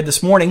that we read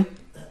this morning,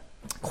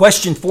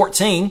 question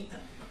 14,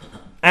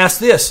 asks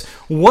this: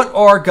 what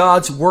are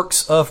God's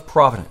works of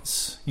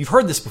providence? You've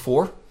heard this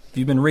before if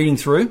you've been reading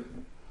through.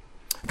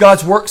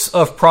 God's works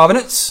of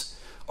providence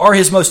are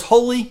His most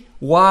holy,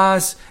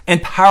 wise,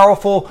 and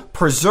powerful,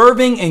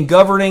 preserving and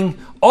governing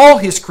all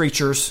His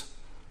creatures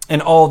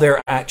and all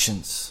their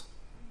actions.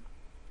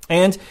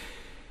 And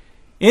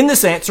in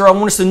this answer, I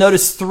want us to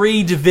notice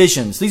three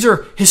divisions. These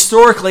are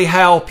historically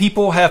how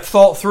people have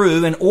thought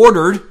through and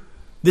ordered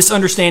this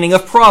understanding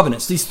of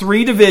providence. These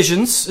three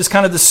divisions is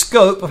kind of the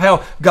scope of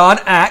how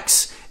God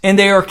acts, and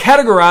they are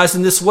categorized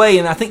in this way,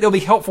 and I think they'll be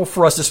helpful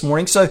for us this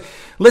morning. So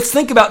let's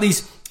think about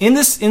these. In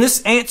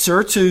this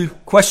answer to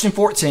question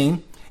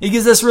 14, it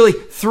gives us really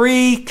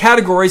three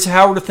categories of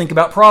how we're to think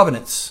about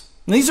providence.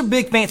 And these are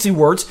big, fancy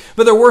words,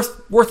 but they're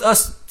worth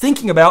us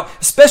thinking about,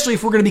 especially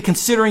if we're going to be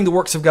considering the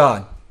works of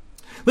God.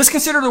 Let's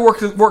consider the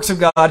works of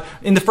God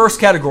in the first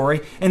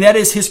category, and that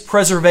is His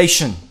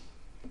preservation.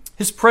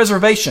 His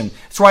preservation.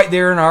 It's right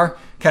there in our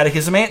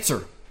catechism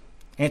answer.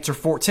 Answer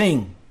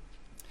 14.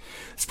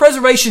 His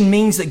preservation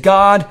means that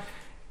God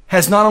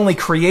has not only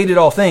created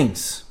all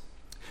things,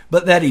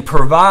 but that He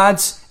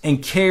provides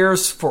and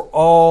cares for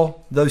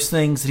all those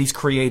things that He's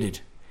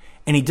created.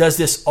 And He does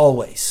this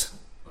always.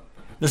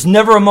 There's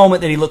never a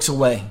moment that He looks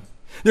away.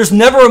 There's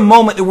never a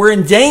moment that we're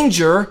in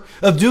danger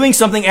of doing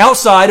something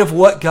outside of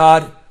what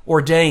God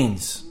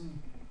ordains.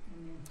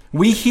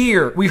 We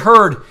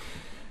heard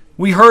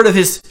of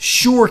His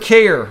sure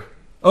care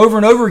over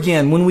and over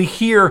again when we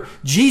hear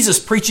Jesus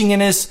preaching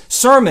in His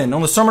sermon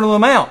on the Sermon on the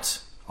Mount.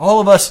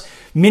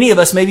 Many of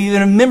us maybe even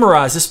have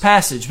memorized this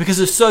passage because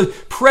it's so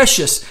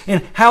precious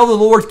in how the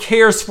Lord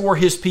cares for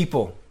His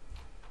people.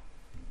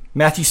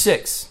 Matthew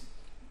 6,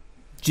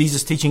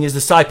 Jesus teaching His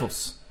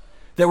disciples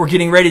that were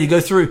getting ready to go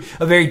through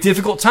a very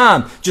difficult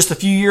time. Just a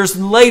few years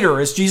later,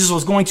 as Jesus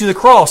was going to the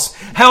cross,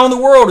 how in the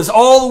world is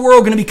all the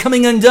world going to be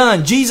coming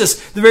undone?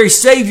 Jesus, the very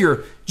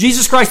Savior,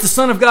 Jesus Christ, the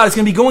Son of God, is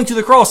going to be going to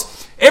the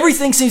cross.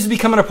 Everything seems to be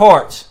coming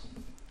apart.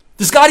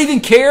 Does God even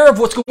care of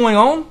what's going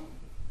on?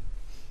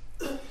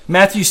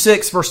 Matthew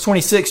 6, verse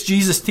 26,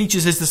 Jesus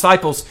teaches His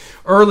disciples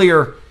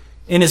earlier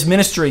in His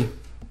ministry,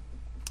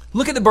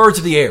 look at the birds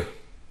of the air.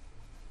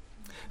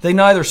 They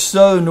neither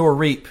sow nor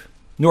reap,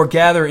 nor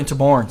gather into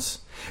barns,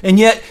 and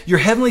yet your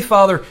heavenly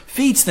Father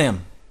feeds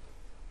them.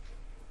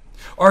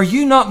 Are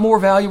you not more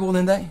valuable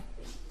than they?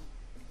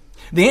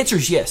 The answer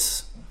is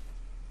yes.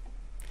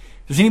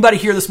 If there's anybody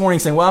here this morning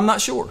saying, well, I'm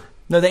not sure.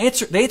 No, the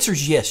answer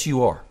is yes,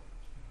 you are.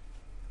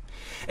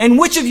 And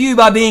which of you,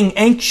 by being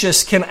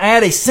anxious, can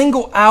add a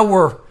single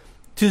hour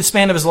to the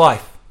span of his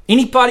life?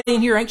 Anybody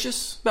in here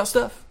anxious about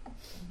stuff?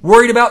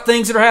 Worried about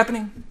things that are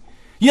happening?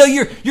 You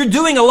know, you're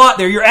doing a lot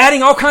there. You're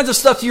adding all kinds of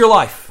stuff to your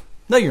life.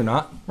 No, you're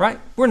not, right?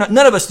 We're not.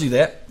 None of us do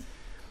that.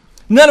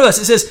 None of us.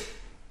 It says,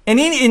 and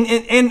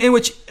in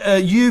which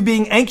you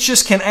being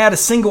anxious can add a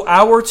single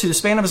hour to the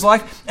span of his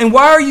life. And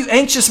why are you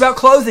anxious about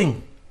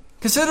clothing?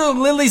 Consider the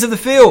lilies of the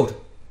field,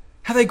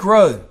 how they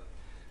grow.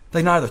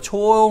 They neither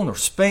toil nor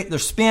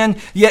spin.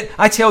 Yet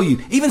I tell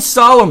you, even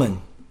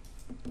Solomon,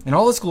 in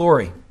all his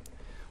glory,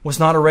 was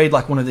not arrayed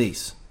like one of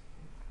these.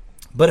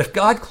 But if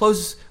God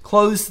clothes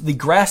the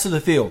grass of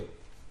the field,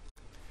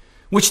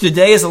 which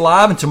today is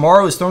alive and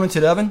tomorrow is thrown into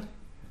the oven,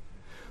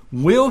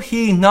 will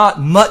He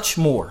not much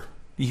more?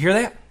 You hear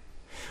that?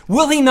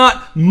 Will He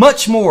not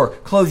much more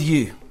clothe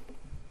you?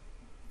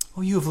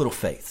 Oh, you have little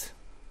faith.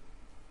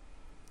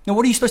 Now,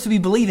 what are you supposed to be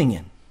believing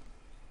in?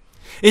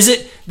 Is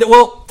it that,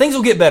 well, things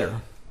will get better?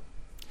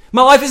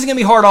 My life isn't going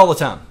to be hard all the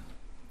time.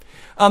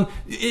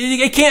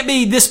 It can't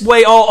be this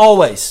way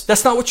always.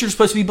 That's not what you're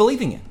supposed to be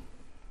believing in.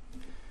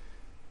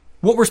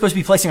 What we're supposed to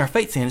be placing our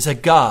faith in is a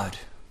God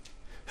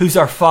who's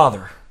our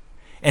Father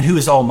and who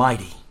is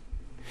almighty.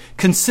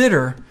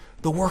 Consider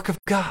the work of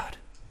God.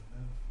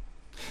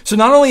 So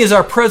not only is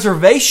our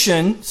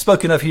preservation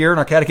spoken of here in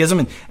our catechism,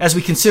 and as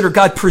we consider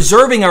God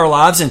preserving our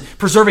lives and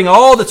preserving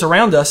all that's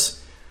around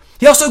us,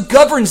 He also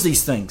governs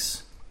these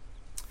things.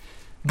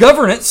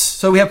 Governance,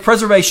 so we have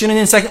preservation, and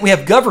then second we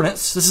have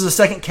governance. This is the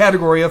second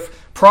category of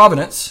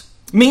providence.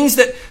 Means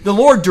that the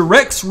Lord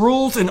directs,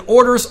 rules, and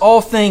orders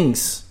all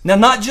things. Now,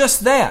 not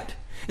just that.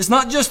 It's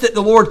not just that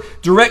the Lord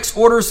directs,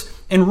 orders,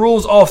 and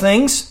rules all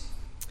things.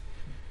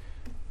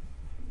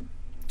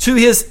 to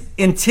his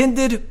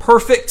intended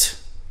perfect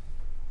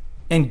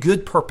and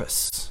good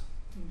purpose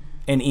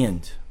and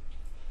end.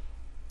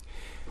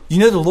 You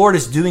know the Lord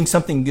is doing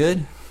something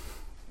good?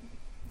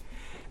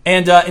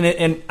 And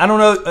I don't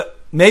know,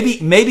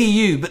 maybe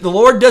you, but the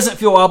Lord doesn't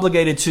feel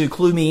obligated to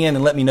clue me in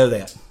and let me know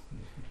that.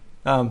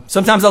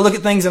 Sometimes I look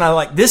at things and I'm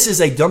like, this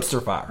is a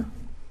dumpster fire.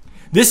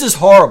 This is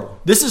horrible.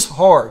 This is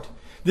hard.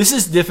 This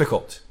is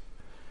difficult.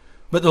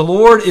 But the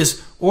Lord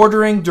is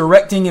ordering,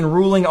 directing, and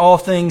ruling all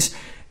things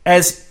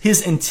as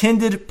his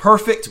intended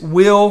perfect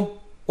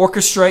will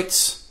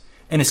orchestrates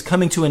and is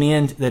coming to an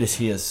end that is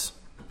his.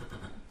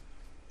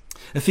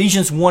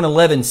 Ephesians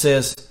 1:11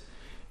 says,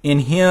 "In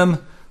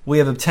him we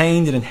have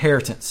obtained an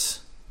inheritance,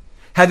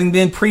 having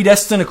been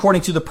predestined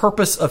according to the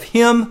purpose of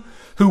him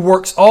who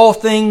works all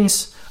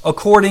things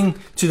according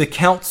to the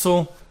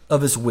counsel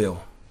of his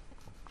will."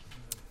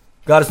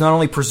 God is not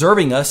only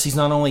preserving us, he's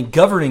not only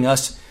governing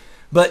us,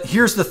 but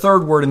here's the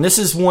third word, and this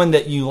is one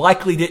that you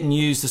likely didn't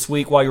use this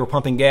week while you were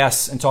pumping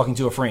gas and talking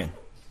to a friend.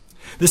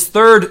 This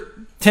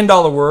third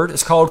 $10 word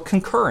is called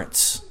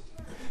concurrence.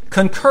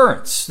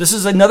 Concurrence. This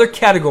is another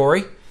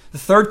category, the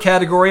third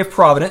category of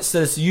providence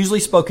that is usually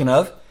spoken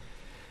of.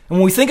 And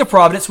when we think of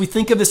providence, we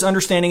think of this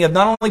understanding of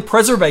not only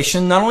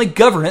preservation, not only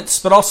governance,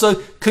 but also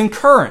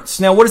concurrence.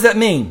 Now, what does that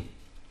mean?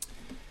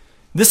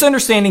 This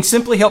understanding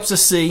simply helps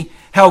us see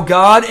how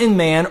God and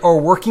man are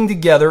working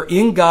together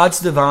in God's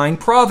divine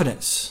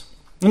providence.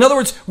 In other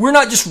words, we're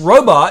not just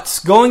robots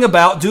going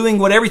about doing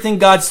what everything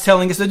God's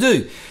telling us to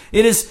do.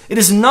 It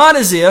is not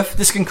as if,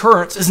 this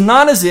concurrence is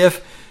not as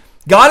if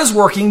God is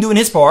working, doing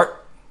his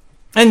part,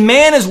 and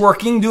man is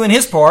working, doing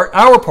his part,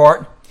 our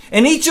part,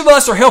 and each of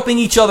us are helping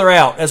each other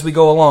out as we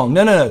go along.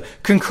 No.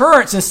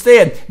 Concurrence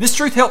instead, this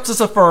truth helps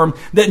us affirm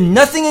that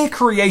nothing in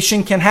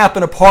creation can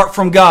happen apart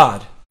from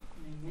God.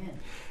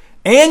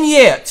 And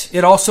yet,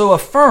 it also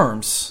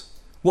affirms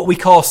what we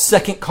call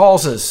second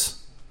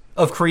causes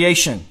of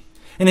creation.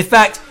 And in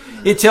fact,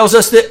 it tells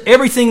us that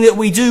everything that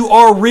we do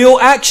are real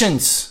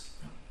actions,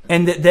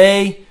 and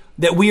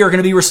that we are going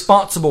to be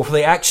responsible for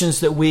the actions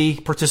that we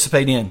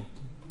participate in.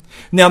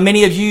 Now,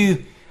 many of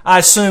you, I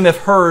assume, have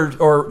heard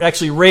or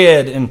actually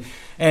read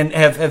and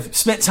have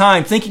spent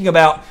time thinking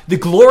about the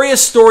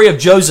glorious story of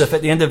Joseph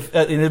at the end of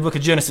the book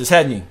of Genesis,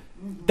 hadn't you?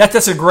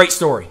 That's a great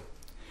story.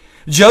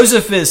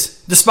 Joseph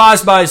is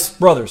despised by his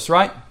brothers,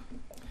 right?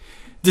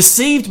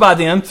 Deceived by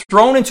them,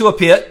 thrown into a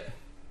pit,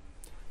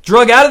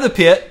 drug out of the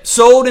pit,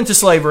 sold into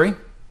slavery,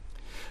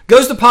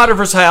 goes to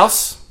Potiphar's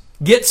house,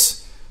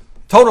 gets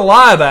told a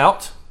lie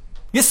about,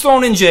 gets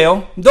thrown in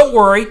jail. Don't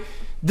worry,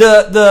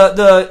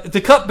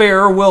 the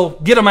cupbearer will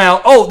get him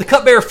out. Oh, the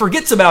cupbearer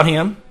forgets about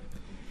him.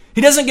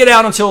 He doesn't get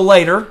out until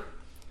later.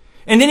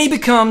 And then he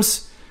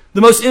becomes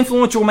the most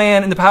influential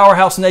man in the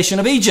powerhouse nation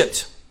of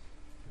Egypt.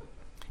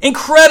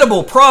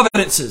 Incredible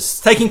providences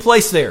taking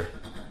place there.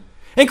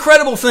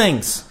 Incredible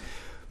things.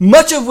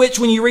 Much of which,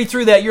 when you read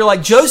through that, you're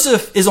like,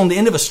 Joseph is on the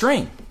end of a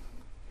string.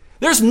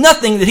 There's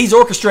nothing that he's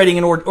orchestrating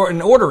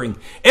and ordering.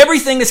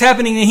 Everything that's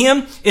happening to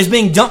him is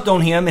being dumped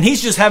on him, and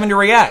he's just having to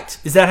react.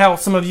 Is that how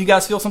some of you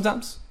guys feel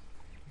sometimes?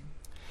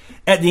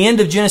 At the end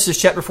of Genesis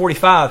chapter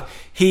 45,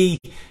 he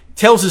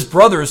tells his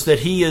brothers that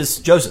he is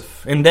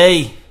Joseph, and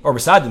they are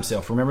beside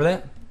themselves. Remember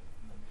that?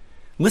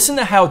 Listen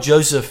to how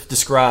Joseph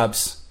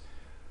describes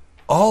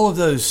all of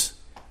those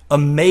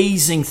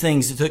amazing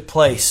things that took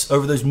place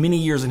over those many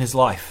years in his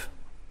life.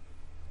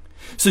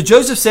 So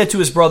Joseph said to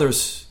his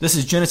brothers, this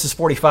is Genesis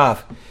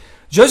 45.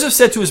 Joseph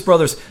said to his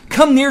brothers,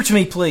 "Come near to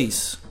me,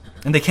 please."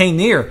 And they came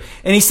near.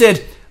 And he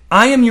said,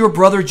 "I am your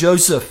brother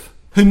Joseph,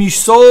 whom you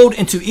sold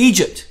into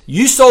Egypt.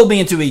 You sold me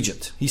into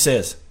Egypt," he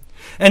says.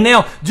 "And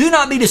now do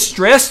not be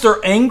distressed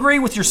or angry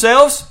with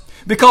yourselves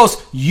because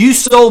you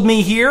sold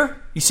me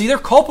here." You see, they're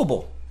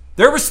culpable.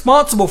 They're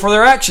responsible for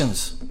their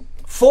actions.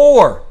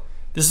 For,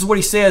 this is what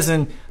he says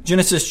in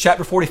Genesis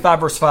chapter 45,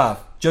 verse 5.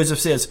 Joseph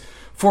says,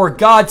 "For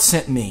God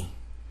sent me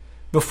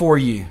before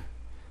you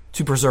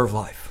to preserve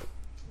life."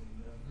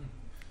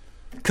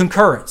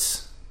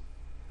 Concurrence.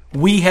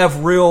 We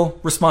have real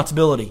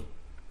responsibility.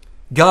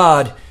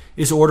 God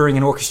is ordering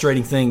and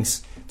orchestrating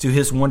things to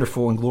his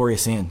wonderful and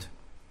glorious end.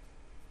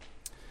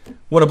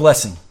 What a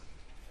blessing.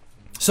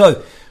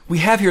 So, we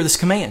have here this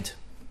command.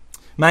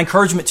 My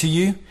encouragement to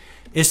you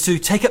is to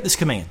take up this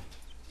command.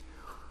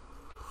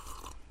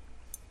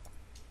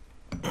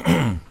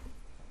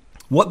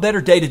 What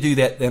better day to do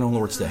that than on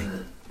Lord's Day?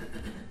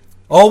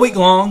 All week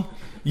long,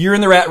 you're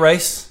in the rat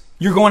race.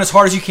 You're going as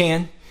hard as you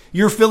can.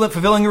 You're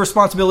fulfilling your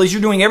responsibilities.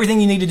 You're doing everything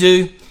you need to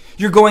do.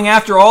 You're going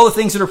after all the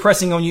things that are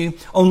pressing on you.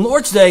 On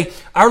Lord's Day,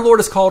 our Lord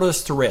has called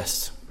us to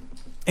rest.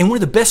 And one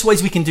of the best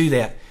ways we can do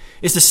that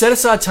is to set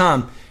aside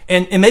time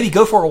and maybe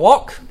go for a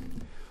walk,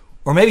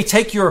 or maybe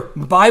take your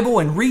Bible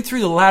and read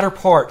through the latter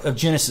part of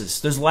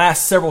Genesis, those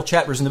last several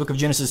chapters in the book of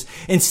Genesis,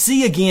 and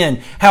see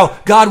again how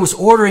God was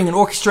ordering and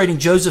orchestrating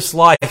Joseph's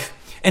life.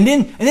 And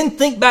then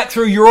think back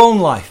through your own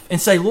life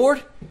and say,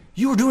 Lord,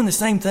 you were doing the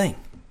same thing.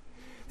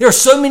 There are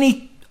so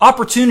many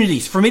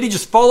opportunities for me to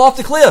just fall off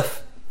the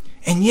cliff.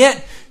 And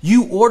yet,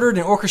 you ordered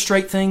and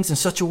orchestrate things in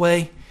such a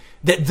way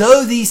that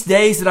though these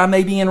days that I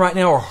may be in right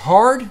now are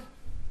hard,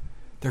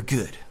 they're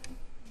good.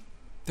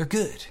 They're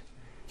good.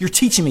 You're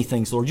teaching me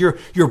things, Lord.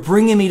 You're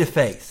bringing me to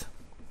faith.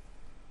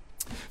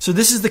 So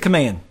this is the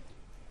command.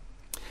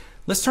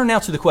 Let's turn now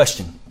to the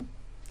question.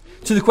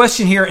 To the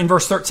question here in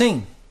verse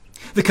 13.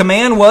 The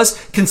command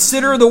was,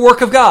 consider the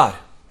work of God.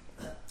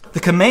 The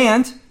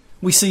command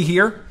we see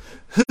here,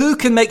 who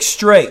can make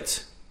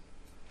straight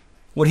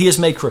what he has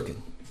made crooked?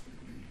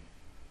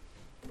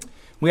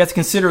 We have to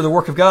consider the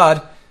work of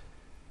God,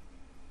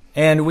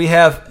 and we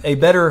have a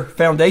better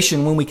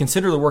foundation when we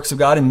consider the works of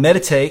God and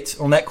meditate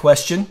on that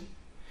question.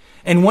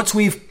 And once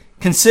we've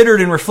considered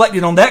and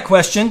reflected on that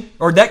question,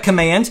 or that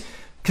command,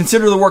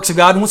 consider the works of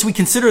God, and once we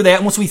consider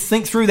that, once we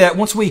think through that,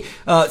 once we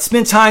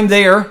spend time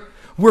there,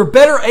 we're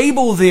better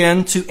able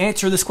then to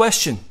answer this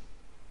question.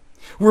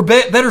 We're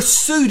better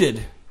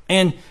suited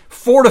and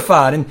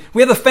fortified, and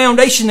we have a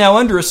foundation now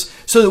under us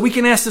so that we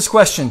can ask this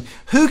question: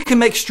 who can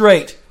make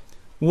straight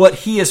what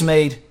he has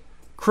made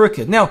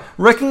crooked? Now,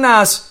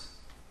 recognize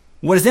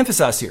what is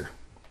emphasized here.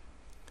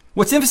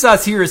 What's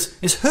emphasized here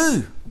is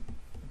who.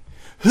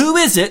 Who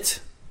is it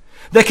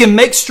that can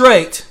make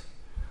straight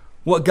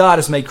what God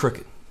has made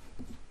crooked?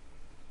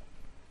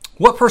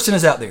 What person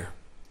is out there?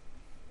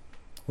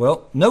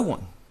 Well, no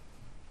one.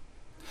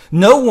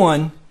 No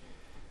one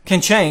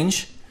can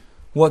change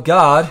what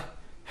God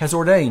has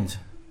ordained.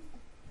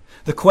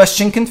 The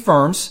question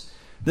confirms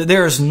that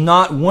there is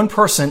not one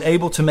person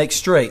able to make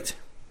straight,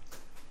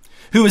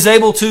 who is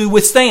able to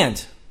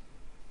withstand,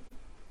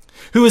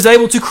 who is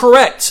able to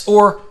correct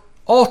or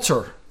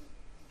alter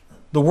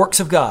the works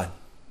of God.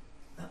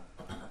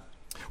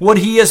 What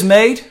he has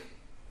made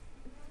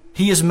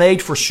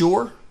for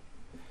sure,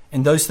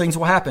 and those things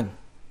will happen.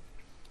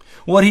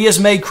 What he has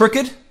made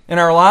crooked in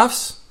our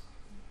lives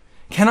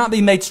cannot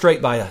be made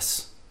straight by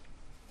us.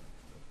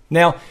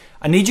 Now,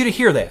 I need you to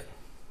hear that.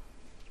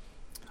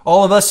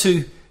 All of us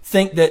who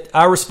think that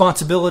our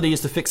responsibility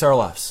is to fix our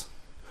lives,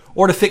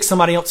 or to fix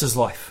somebody else's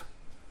life,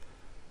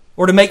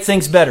 or to make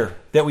things better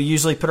that we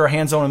usually put our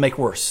hands on and make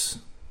worse.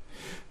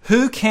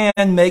 Who can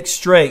make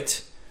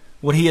straight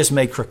what he has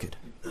made crooked?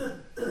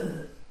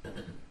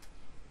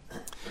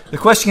 The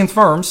question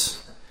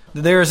confirms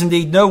that there is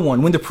indeed no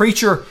one. When the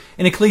preacher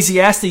in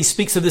Ecclesiastes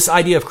speaks of this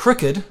idea of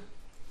crooked,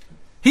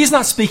 he's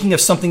not speaking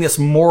of something that's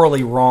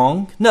morally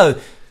wrong. No,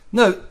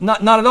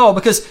 not at all,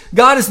 because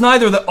God is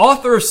neither the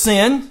author of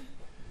sin,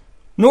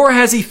 nor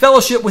has he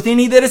fellowship with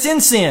any that is in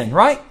sin,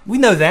 right? We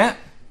know that.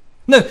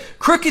 No,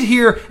 crooked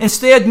here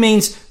instead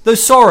means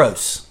those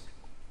sorrows,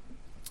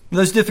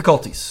 those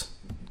difficulties,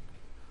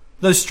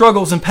 those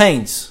struggles and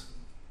pains,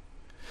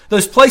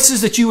 those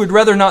places that you would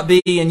rather not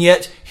be, and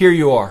yet here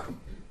you are.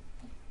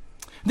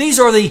 These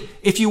are the,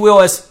 if you will,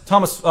 as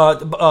Thomas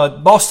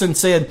Boston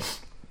said,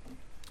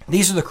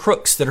 these are the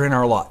crooks that are in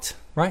our lot,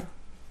 right?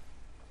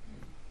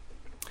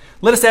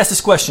 Let us ask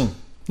this question.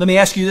 Let me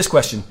ask you this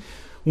question.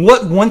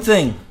 What one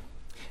thing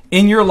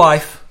in your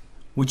life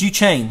would you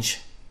change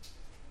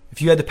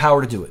if you had the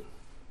power to do it?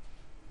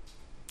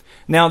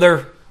 Now,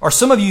 there are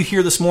some of you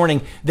here this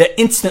morning that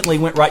instantly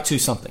went right to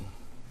something.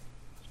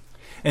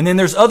 And then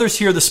there's others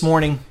here this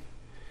morning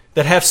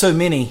that have so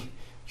many,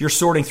 you're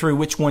sorting through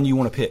which one you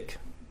want to pick.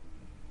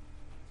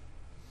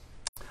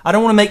 I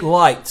don't want to make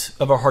light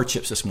of our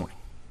hardships this morning.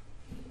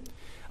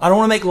 I don't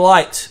want to make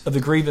light of the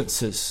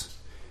grievances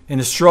and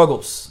the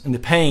struggles and the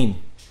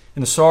pain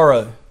and the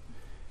sorrow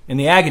and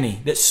the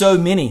agony that so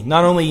many,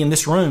 not only in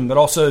this room, but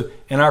also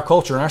in our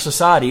culture, in our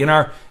society, in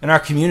our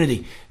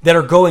community, that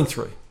are going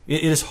through.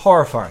 It is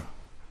horrifying.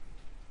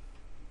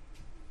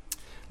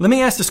 Let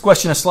me ask this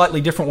question a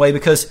slightly different way,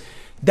 because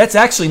that's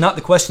actually not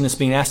the question that's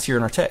being asked here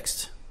in our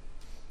text.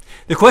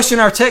 The question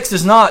in our text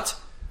is not,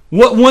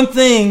 what one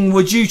thing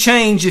would you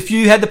change if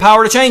you had the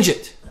power to change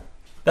it?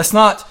 That's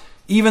not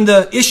even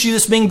the issue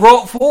that's being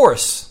brought for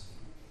us.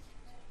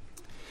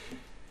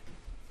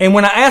 And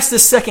when I ask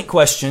this second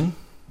question,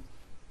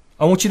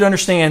 I want you to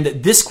understand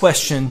that this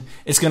question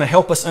is going to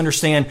help us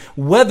understand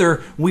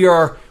whether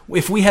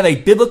if we have a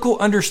biblical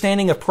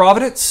understanding of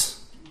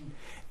providence,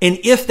 and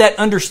if that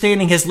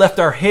understanding has left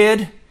our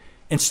head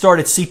and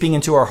started seeping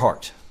into our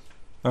heart.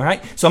 All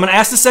right? So I'm going to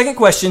ask the second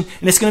question,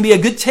 and it's going to be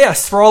a good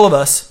test for all of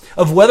us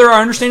of whether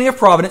our understanding of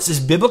providence is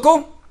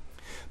biblical,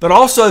 but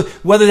also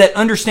whether that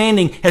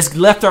understanding has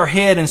left our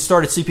head and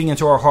started seeping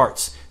into our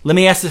hearts. Let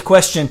me ask the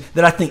question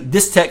that I think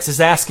this text is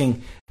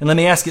asking, and let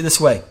me ask it this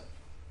way.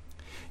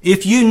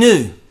 If you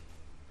knew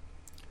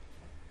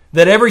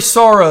that every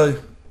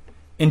sorrow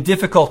and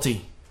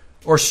difficulty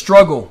or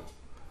struggle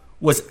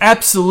was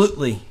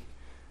absolutely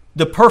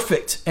the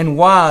perfect and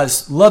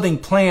wise, loving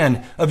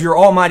plan of your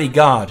Almighty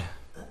God,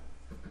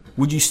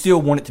 would you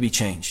still want it to be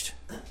changed?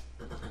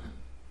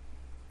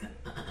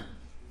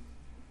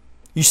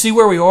 You see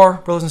where we are,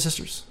 brothers and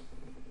sisters?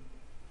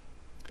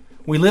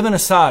 We live in a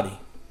society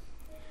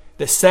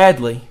that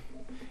sadly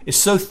is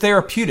so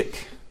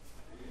therapeutic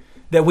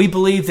that we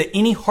believe that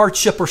any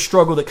hardship or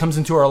struggle that comes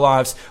into our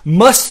lives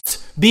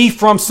must be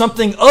from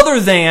something other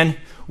than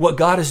what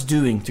God is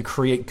doing to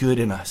create good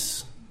in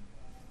us.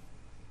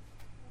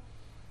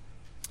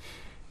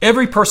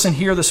 Every person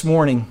here this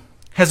morning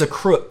has a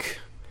crook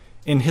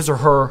in his or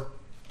her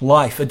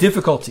life, a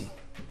difficulty,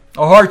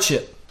 a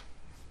hardship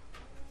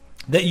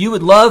that you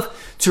would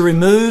love to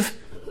remove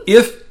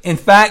if, in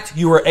fact,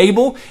 you were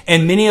able.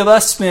 And many of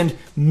us spend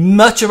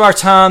much of our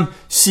time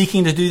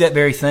seeking to do that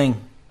very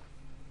thing.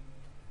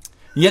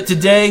 Yet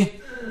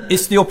today, it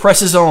still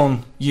presses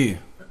on you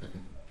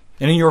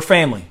and in your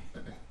family.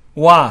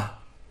 Why?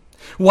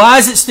 Why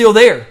is it still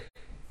there?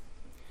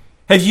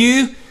 Have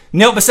you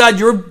knelt beside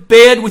your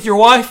bed with your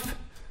wife,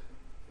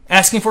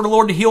 asking for the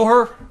Lord to heal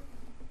her?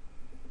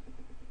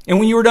 And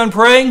when you were done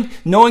praying,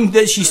 knowing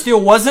that she still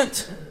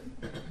wasn't,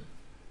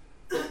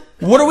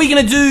 what are we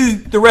going to do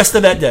the rest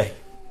of that day?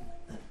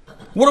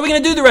 What are we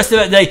going to do the rest of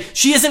that day?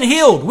 She isn't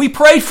healed. We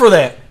prayed for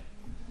that.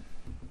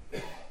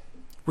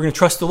 We're going to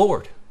trust the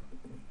Lord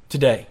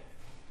today.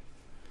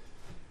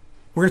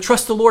 We're going to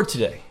trust the Lord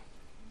today.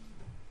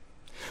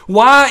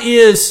 Why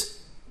is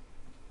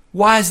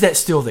that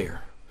still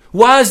there?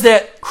 Why is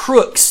that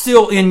crook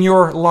still in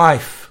your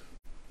life?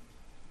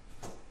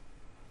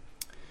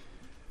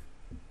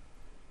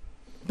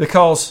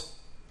 Because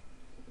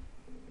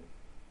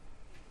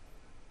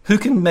who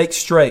can make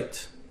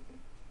straight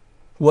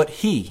what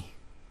He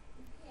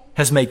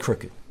has made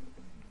crooked?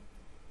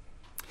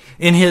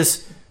 In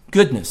His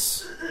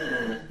goodness,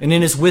 and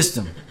in His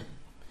wisdom,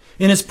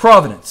 in His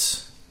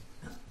providence,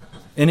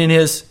 and in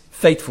His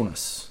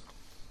faithfulness.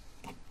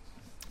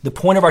 The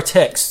point of our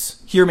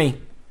text, hear me.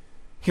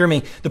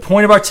 The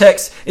point of our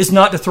text is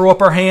not to throw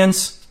up our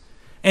hands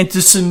and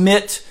to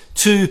submit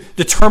to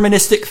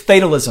deterministic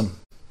fatalism.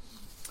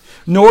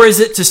 Nor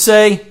is it to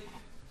say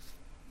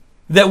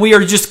that we are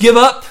to just give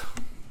up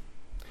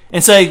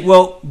and say,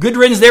 well, good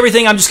riddance to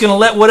everything. I'm just going to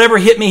let whatever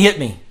hit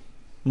me.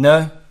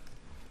 No.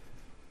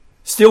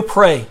 Still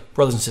pray,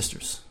 brothers and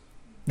sisters,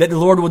 that the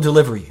Lord will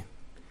deliver you.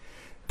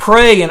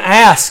 Pray and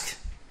ask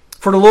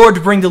for the Lord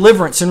to bring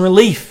deliverance and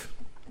relief,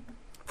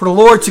 for the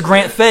Lord to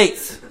grant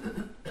faith.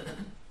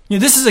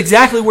 This is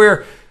exactly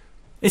where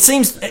it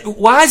seems,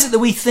 why is it that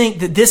we think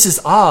that this is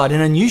odd and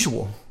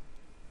unusual?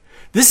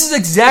 This is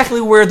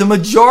exactly where the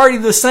majority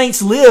of the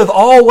saints live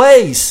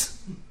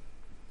always.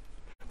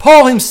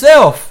 Paul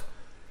himself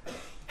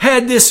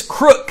had this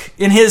crook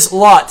in his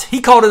lot.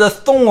 He called it a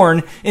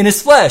thorn in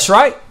his flesh,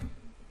 right?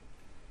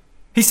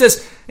 He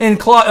says in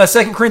 2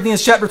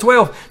 Corinthians chapter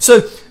 12,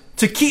 so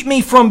to keep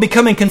me from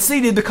becoming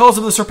conceited because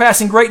of the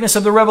surpassing greatness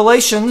of the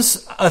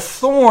revelations, a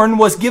thorn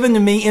was given to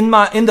me in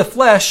the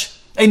flesh,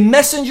 a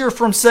messenger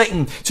from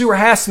Satan to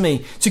harass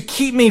me, to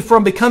keep me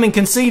from becoming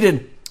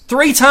conceited.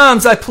 3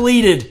 times I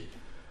pleaded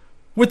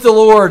with the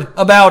Lord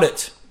about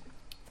it.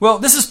 Well,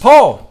 this is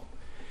Paul.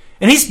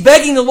 And he's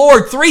begging the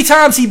Lord. 3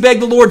 times he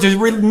begged the Lord to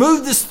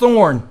remove this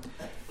thorn.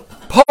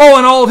 Paul,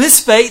 in all of his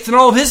faith and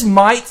all of his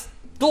might,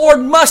 the Lord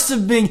must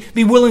have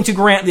be willing to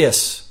grant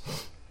this.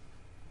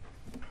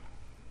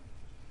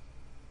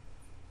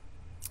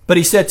 But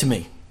he said to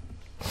me,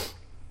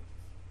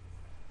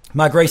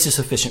 my grace is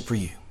sufficient for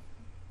you.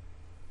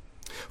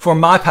 For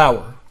my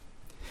power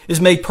is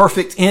made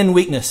perfect in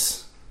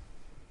weakness.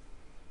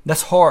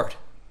 That's hard.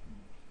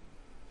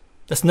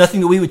 That's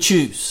nothing that we would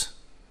choose.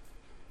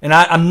 And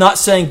I'm not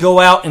saying go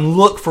out and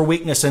look for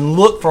weakness and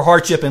look for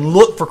hardship and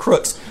look for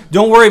crooks.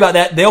 Don't worry about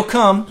that. They'll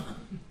come.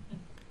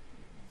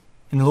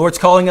 And the Lord's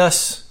calling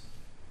us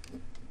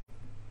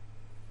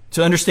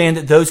to understand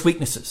that those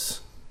weaknesses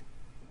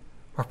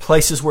are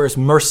places where His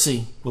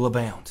mercy will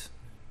abound.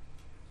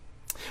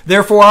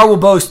 Therefore I will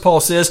boast, Paul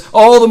says,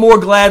 all the more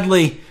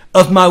gladly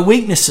of my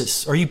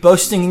weaknesses. Are you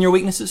boasting in your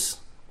weaknesses?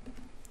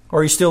 Or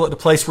are you still at the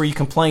place where you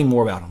complain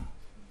more about them?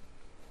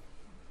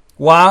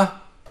 Why,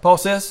 Paul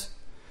says?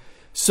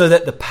 So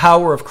that the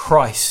power of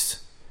Christ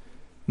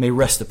may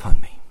rest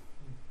upon me.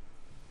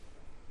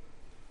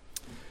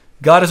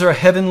 God is our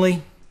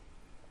heavenly,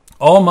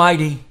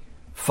 almighty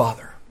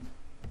Father.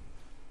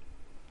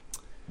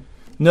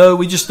 No,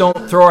 we just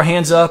don't throw our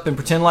hands up and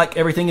pretend like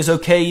everything is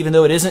okay even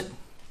though it isn't.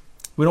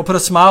 We don't put a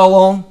smile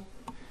on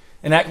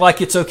and act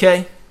like it's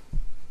okay.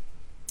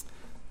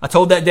 I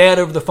told that dad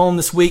over the phone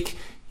this week,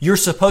 you're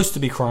supposed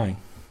to be crying.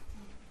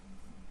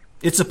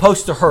 It's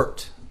supposed to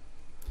hurt.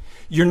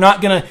 You're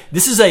not going to...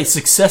 This is a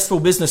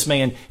successful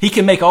businessman. He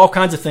can make all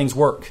kinds of things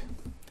work.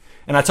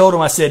 And I told him,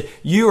 I said,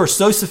 you are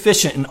so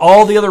sufficient in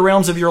all the other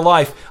realms of your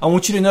life. I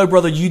want you to know,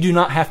 brother, you do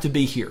not have to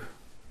be here.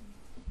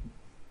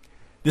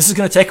 This is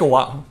going to take a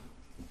while.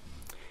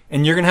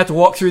 And you're going to have to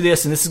walk through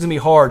this, and this is going to be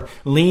hard.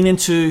 Lean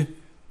into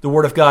the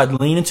Word of God.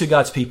 Lean into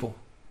God's people.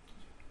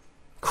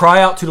 Cry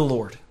out to the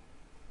Lord.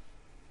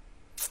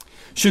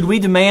 Should we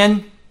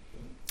demand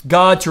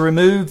God to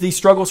remove these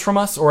struggles from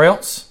us or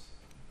else?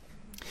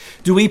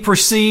 Do we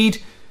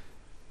proceed,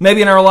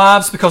 maybe in our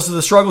lives because of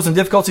the struggles and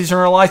difficulties in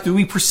our life, do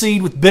we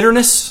proceed with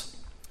bitterness,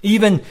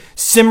 even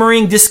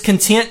simmering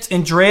discontent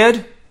and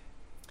dread,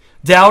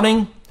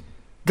 doubting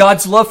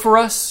God's love for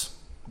us?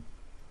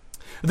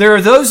 There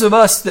are those of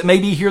us that may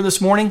be here this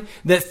morning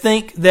that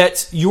think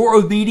that your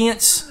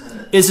obedience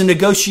is a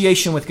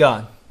negotiation with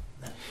God.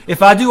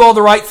 If I do all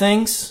the right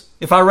things,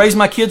 if I raise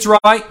my kids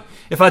right,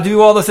 if I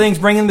do all the things,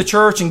 bring them to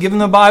church and give them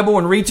the Bible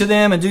and read to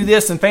them and do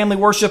this and family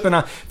worship and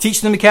I teach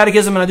them the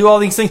catechism and I do all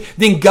these things,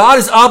 then God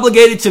is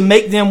obligated to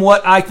make them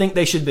what I think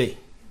they should be.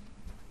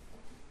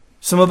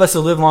 Some of us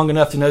have lived long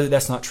enough to know that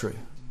that's not true.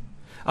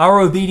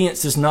 Our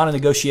obedience is not a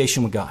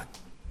negotiation with God.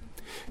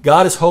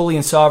 God is holy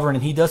and sovereign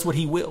and He does what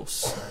He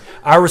wills.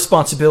 Our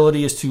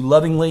responsibility is to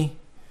lovingly,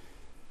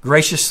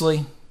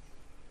 graciously,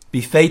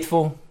 be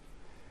faithful,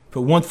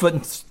 put one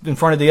foot in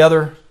front of the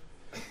other,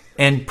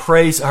 and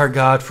praise our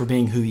God for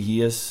being who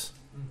He is.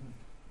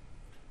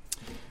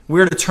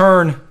 We're to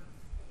turn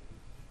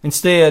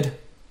instead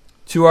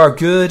to our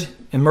good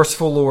and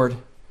merciful Lord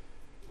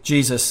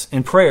Jesus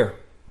in prayer,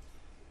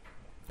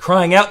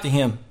 crying out to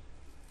Him,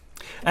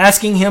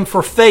 asking Him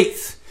for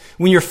faith.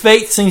 When your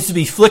faith seems to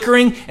be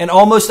flickering and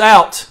almost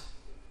out,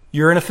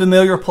 you're in a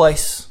familiar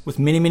place with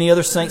many, many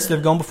other saints that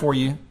have gone before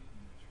you.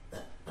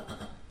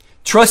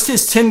 Trust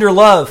His tender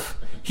love.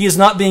 He is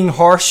not being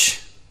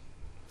harsh.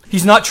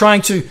 He's not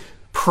trying to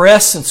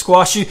press and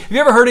squash you. Have you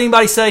ever heard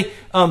anybody say,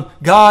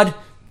 God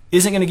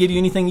isn't going to give you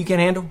anything you can't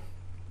handle?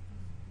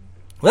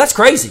 Well, that's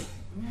crazy.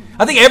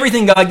 I think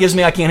everything God gives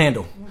me I can't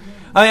handle.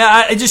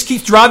 It just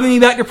keeps driving me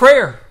back to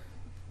prayer.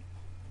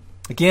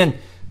 Again,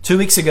 2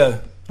 weeks ago,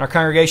 our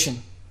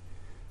congregation,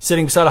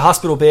 sitting beside a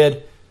hospital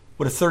bed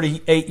with a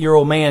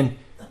 38-year-old man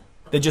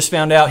that just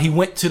found out he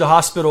went to the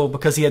hospital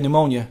because he had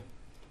pneumonia.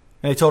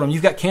 And they told him,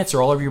 you've got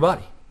cancer all over your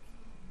body.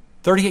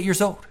 38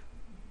 years old.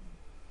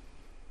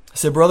 I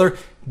said, brother,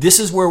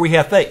 this is where we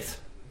have faith.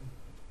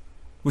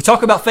 We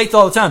talk about faith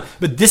all the time,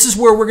 but this is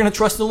where we're going to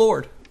trust the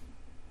Lord.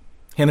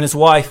 Him and his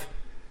wife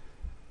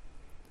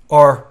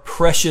are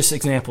precious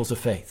examples of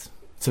faith.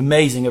 It's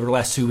amazing over the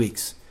last 2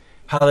 weeks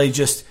how they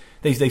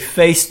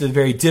faced the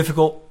very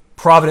difficult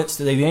providence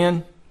that they've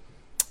in,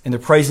 and they're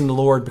praising the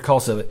Lord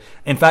because of it.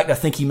 In fact, I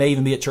think he may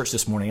even be at church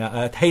this morning.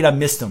 I hate I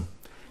missed him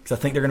because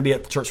I think they're going to be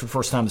at church for the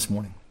first time this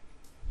morning.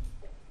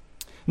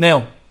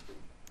 Now,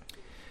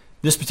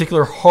 this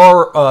particular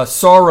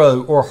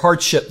sorrow or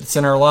hardship that's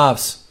in our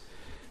lives,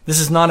 this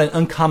is not an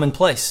uncommon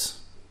place.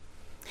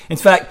 In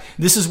fact,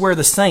 this is where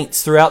the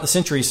saints throughout the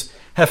centuries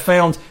have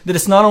found that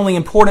it's not only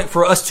important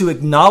for us to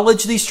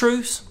acknowledge these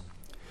truths,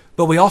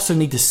 but we also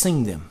need to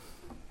sing them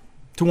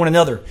to one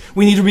another.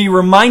 We need to be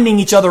reminding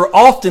each other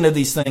often of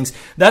these things.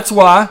 That's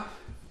why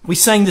we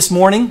sang this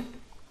morning,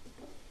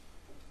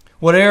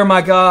 whatever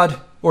my God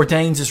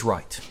ordains is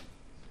right.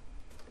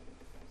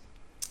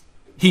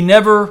 He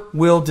never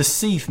will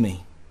deceive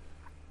me.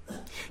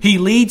 He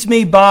leads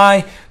me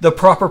by the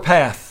proper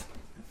path.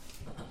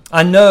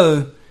 I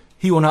know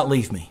He will not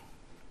leave me.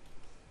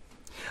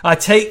 I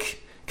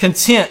take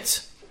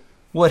content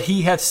what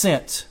He hath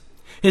sent.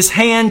 His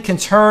hand can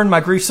turn my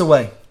griefs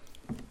away.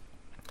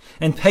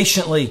 And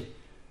patiently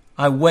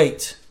I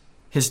wait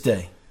His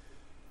day.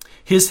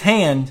 His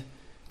hand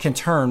can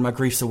turn my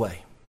griefs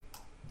away.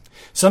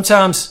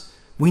 Sometimes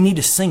we need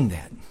to sing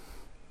that.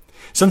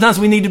 Sometimes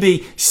we need to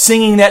be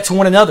singing that to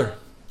one another,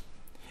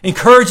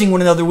 encouraging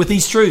one another with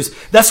these truths.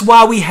 That's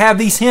why we have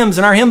these hymns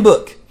in our hymn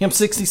book, hymn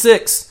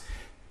 66.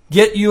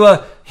 Get you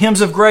a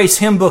Hymns of Grace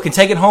hymn book and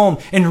take it home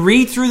and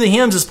read through the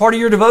hymns as part of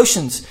your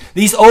devotions.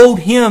 These old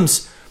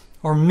hymns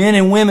are men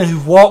and women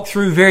who've walked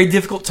through very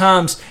difficult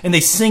times, and they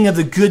sing of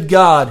the good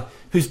God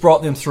who's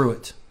brought them through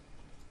it.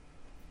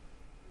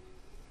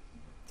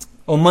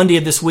 On Monday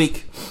of this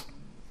week,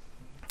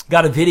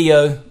 got a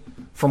video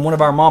from one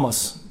of our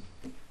mamas.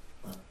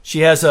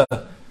 She has a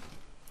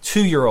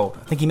 2-year-old.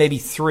 I think he may be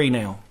 3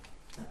 now.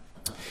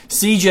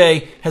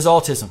 CJ has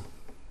autism.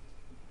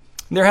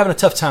 And they're having a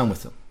tough time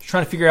with him. They're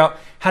trying to figure out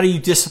how do you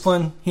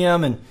discipline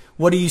him and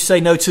what do you say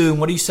no to and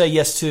what do you say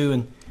yes to.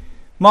 And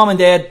mom and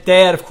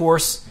dad, of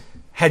course,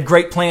 had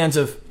great plans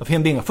of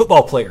him being a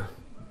football player,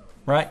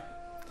 right?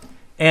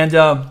 And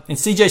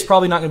CJ's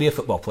probably not going to be a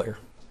football player.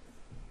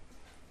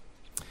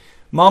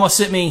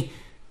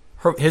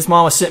 His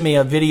mama sent me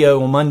a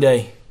video on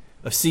Monday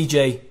of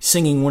CJ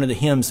singing one of the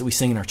hymns that we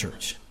sing in our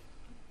church.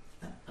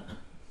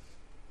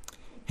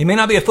 He may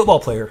not be a football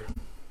player,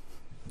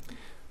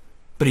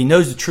 but he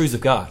knows the truths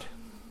of God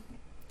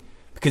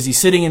because he's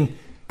sitting in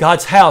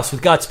God's house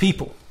with God's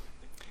people.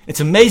 It's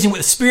amazing what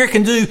the Spirit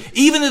can do,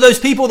 even to those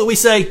people that we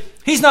say,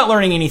 he's not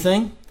learning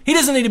anything. He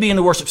doesn't need to be in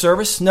the worship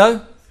service.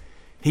 No,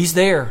 he's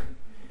there.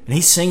 And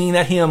he's singing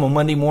that hymn on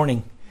Monday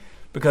morning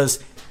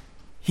because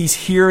he's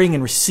hearing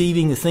and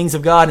receiving the things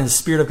of God and the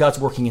Spirit of God's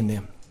working in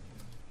them.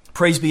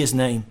 Praise be His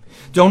name.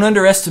 Don't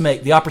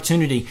underestimate the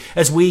opportunity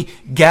as we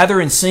gather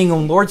and sing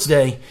on Lord's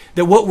Day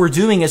that what we're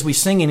doing as we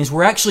sing is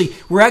we're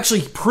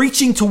actually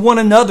preaching to one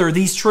another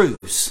these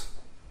truths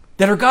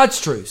that are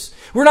God's truths.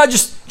 We're not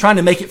just trying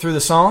to make it through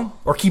the song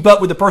or keep up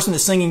with the person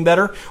that's singing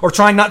better or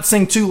trying not to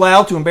sing too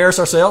loud to embarrass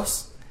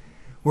ourselves.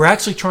 We're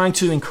actually trying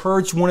to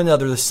encourage one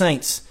another, the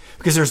saints,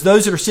 because there's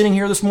those that are sitting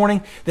here this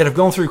morning that have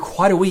gone through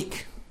quite a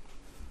week.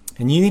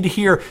 And you need to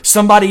hear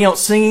somebody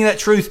else singing that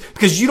truth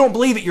because you don't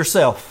believe it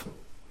yourself.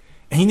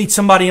 And you need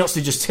somebody else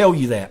to just tell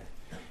you that.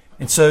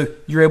 And so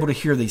you're able to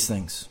hear these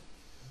things.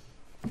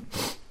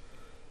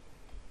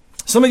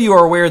 Some of you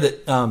are aware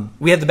that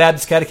we have the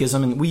Baptist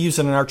Catechism, and we use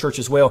it in our church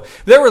as well.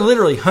 There were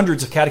literally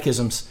hundreds of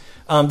catechisms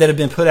that have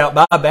been put out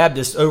by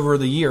Baptists over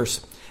the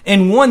years.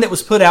 And one that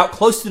was put out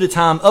close to the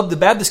time of the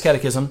Baptist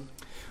Catechism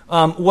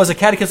was a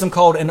catechism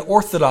called an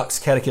Orthodox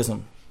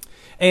Catechism.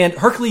 And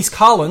Hercules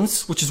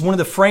Collins, which is one of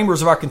the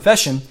framers of our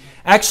confession,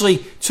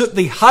 actually took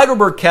the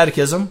Heidelberg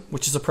Catechism,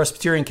 which is a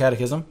Presbyterian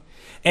catechism,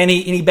 and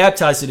he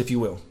baptized it, if you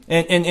will,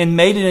 and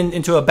made it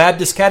into a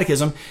Baptist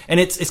catechism.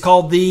 And it's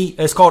called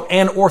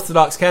an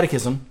Orthodox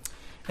Catechism,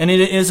 and it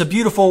is a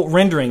beautiful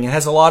rendering. It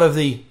has a lot of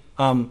the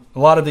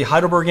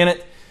Heidelberg in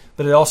it,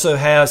 but it also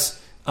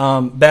has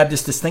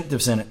Baptist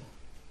distinctives in it.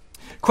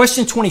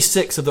 Question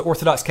 26 of the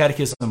Orthodox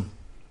Catechism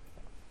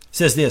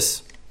says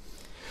this: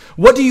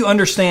 what do you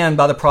understand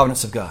by the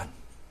providence of God?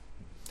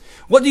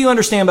 What do you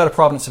understand by the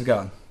providence of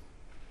God?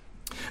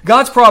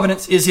 God's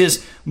providence is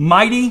His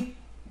mighty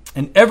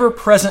and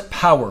ever-present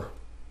power,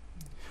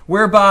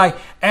 whereby,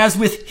 as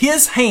with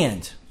His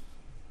hand,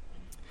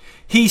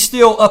 He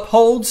still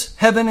upholds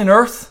heaven and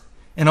earth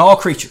and all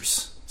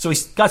creatures. So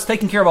God's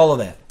taking care of all of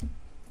that.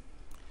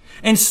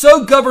 And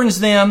so governs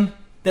them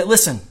that,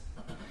 listen,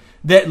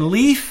 that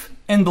leaf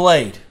and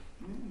blade,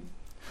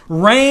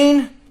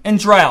 rain and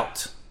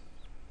drought,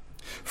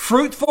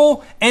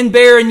 fruitful and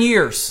barren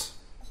years,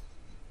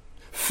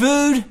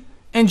 food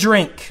and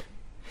drink,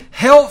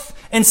 health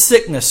and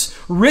sickness,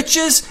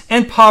 riches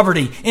and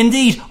poverty,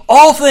 indeed,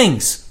 all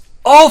things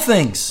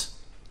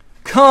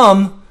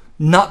come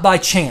not by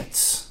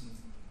chance.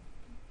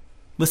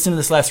 Listen to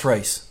this last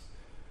phrase.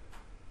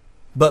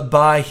 But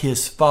by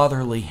His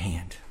fatherly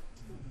hand.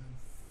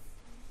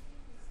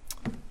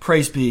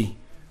 Praise be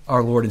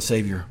our Lord and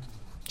Savior,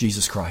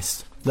 Jesus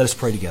Christ. Let us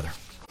pray together.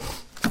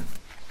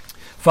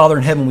 Father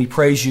in heaven, we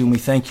praise You and we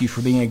thank You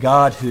for being a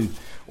God who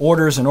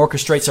orders and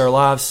orchestrates our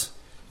lives.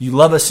 You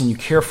love us and You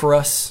care for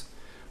us.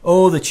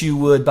 Oh, that You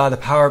would, by the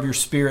power of Your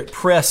Spirit,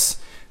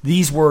 press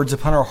these words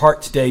upon our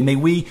heart today. May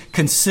we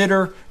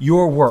consider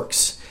Your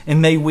works,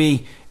 and may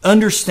we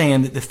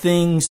understand that the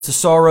things, the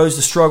sorrows,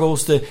 the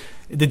struggles, the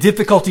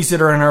difficulties that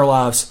are in our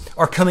lives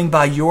are coming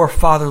by Your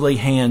fatherly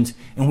hand,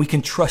 and we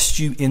can trust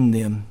You in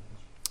them.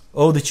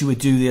 Oh, that You would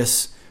do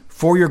this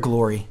for Your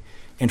glory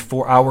and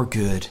for our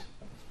good.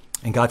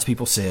 And God's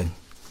people said,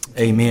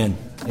 amen.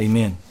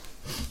 Amen.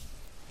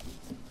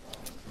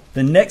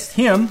 The next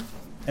hymn,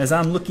 as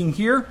I'm looking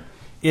here,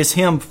 is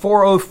hymn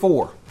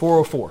 404.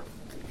 404.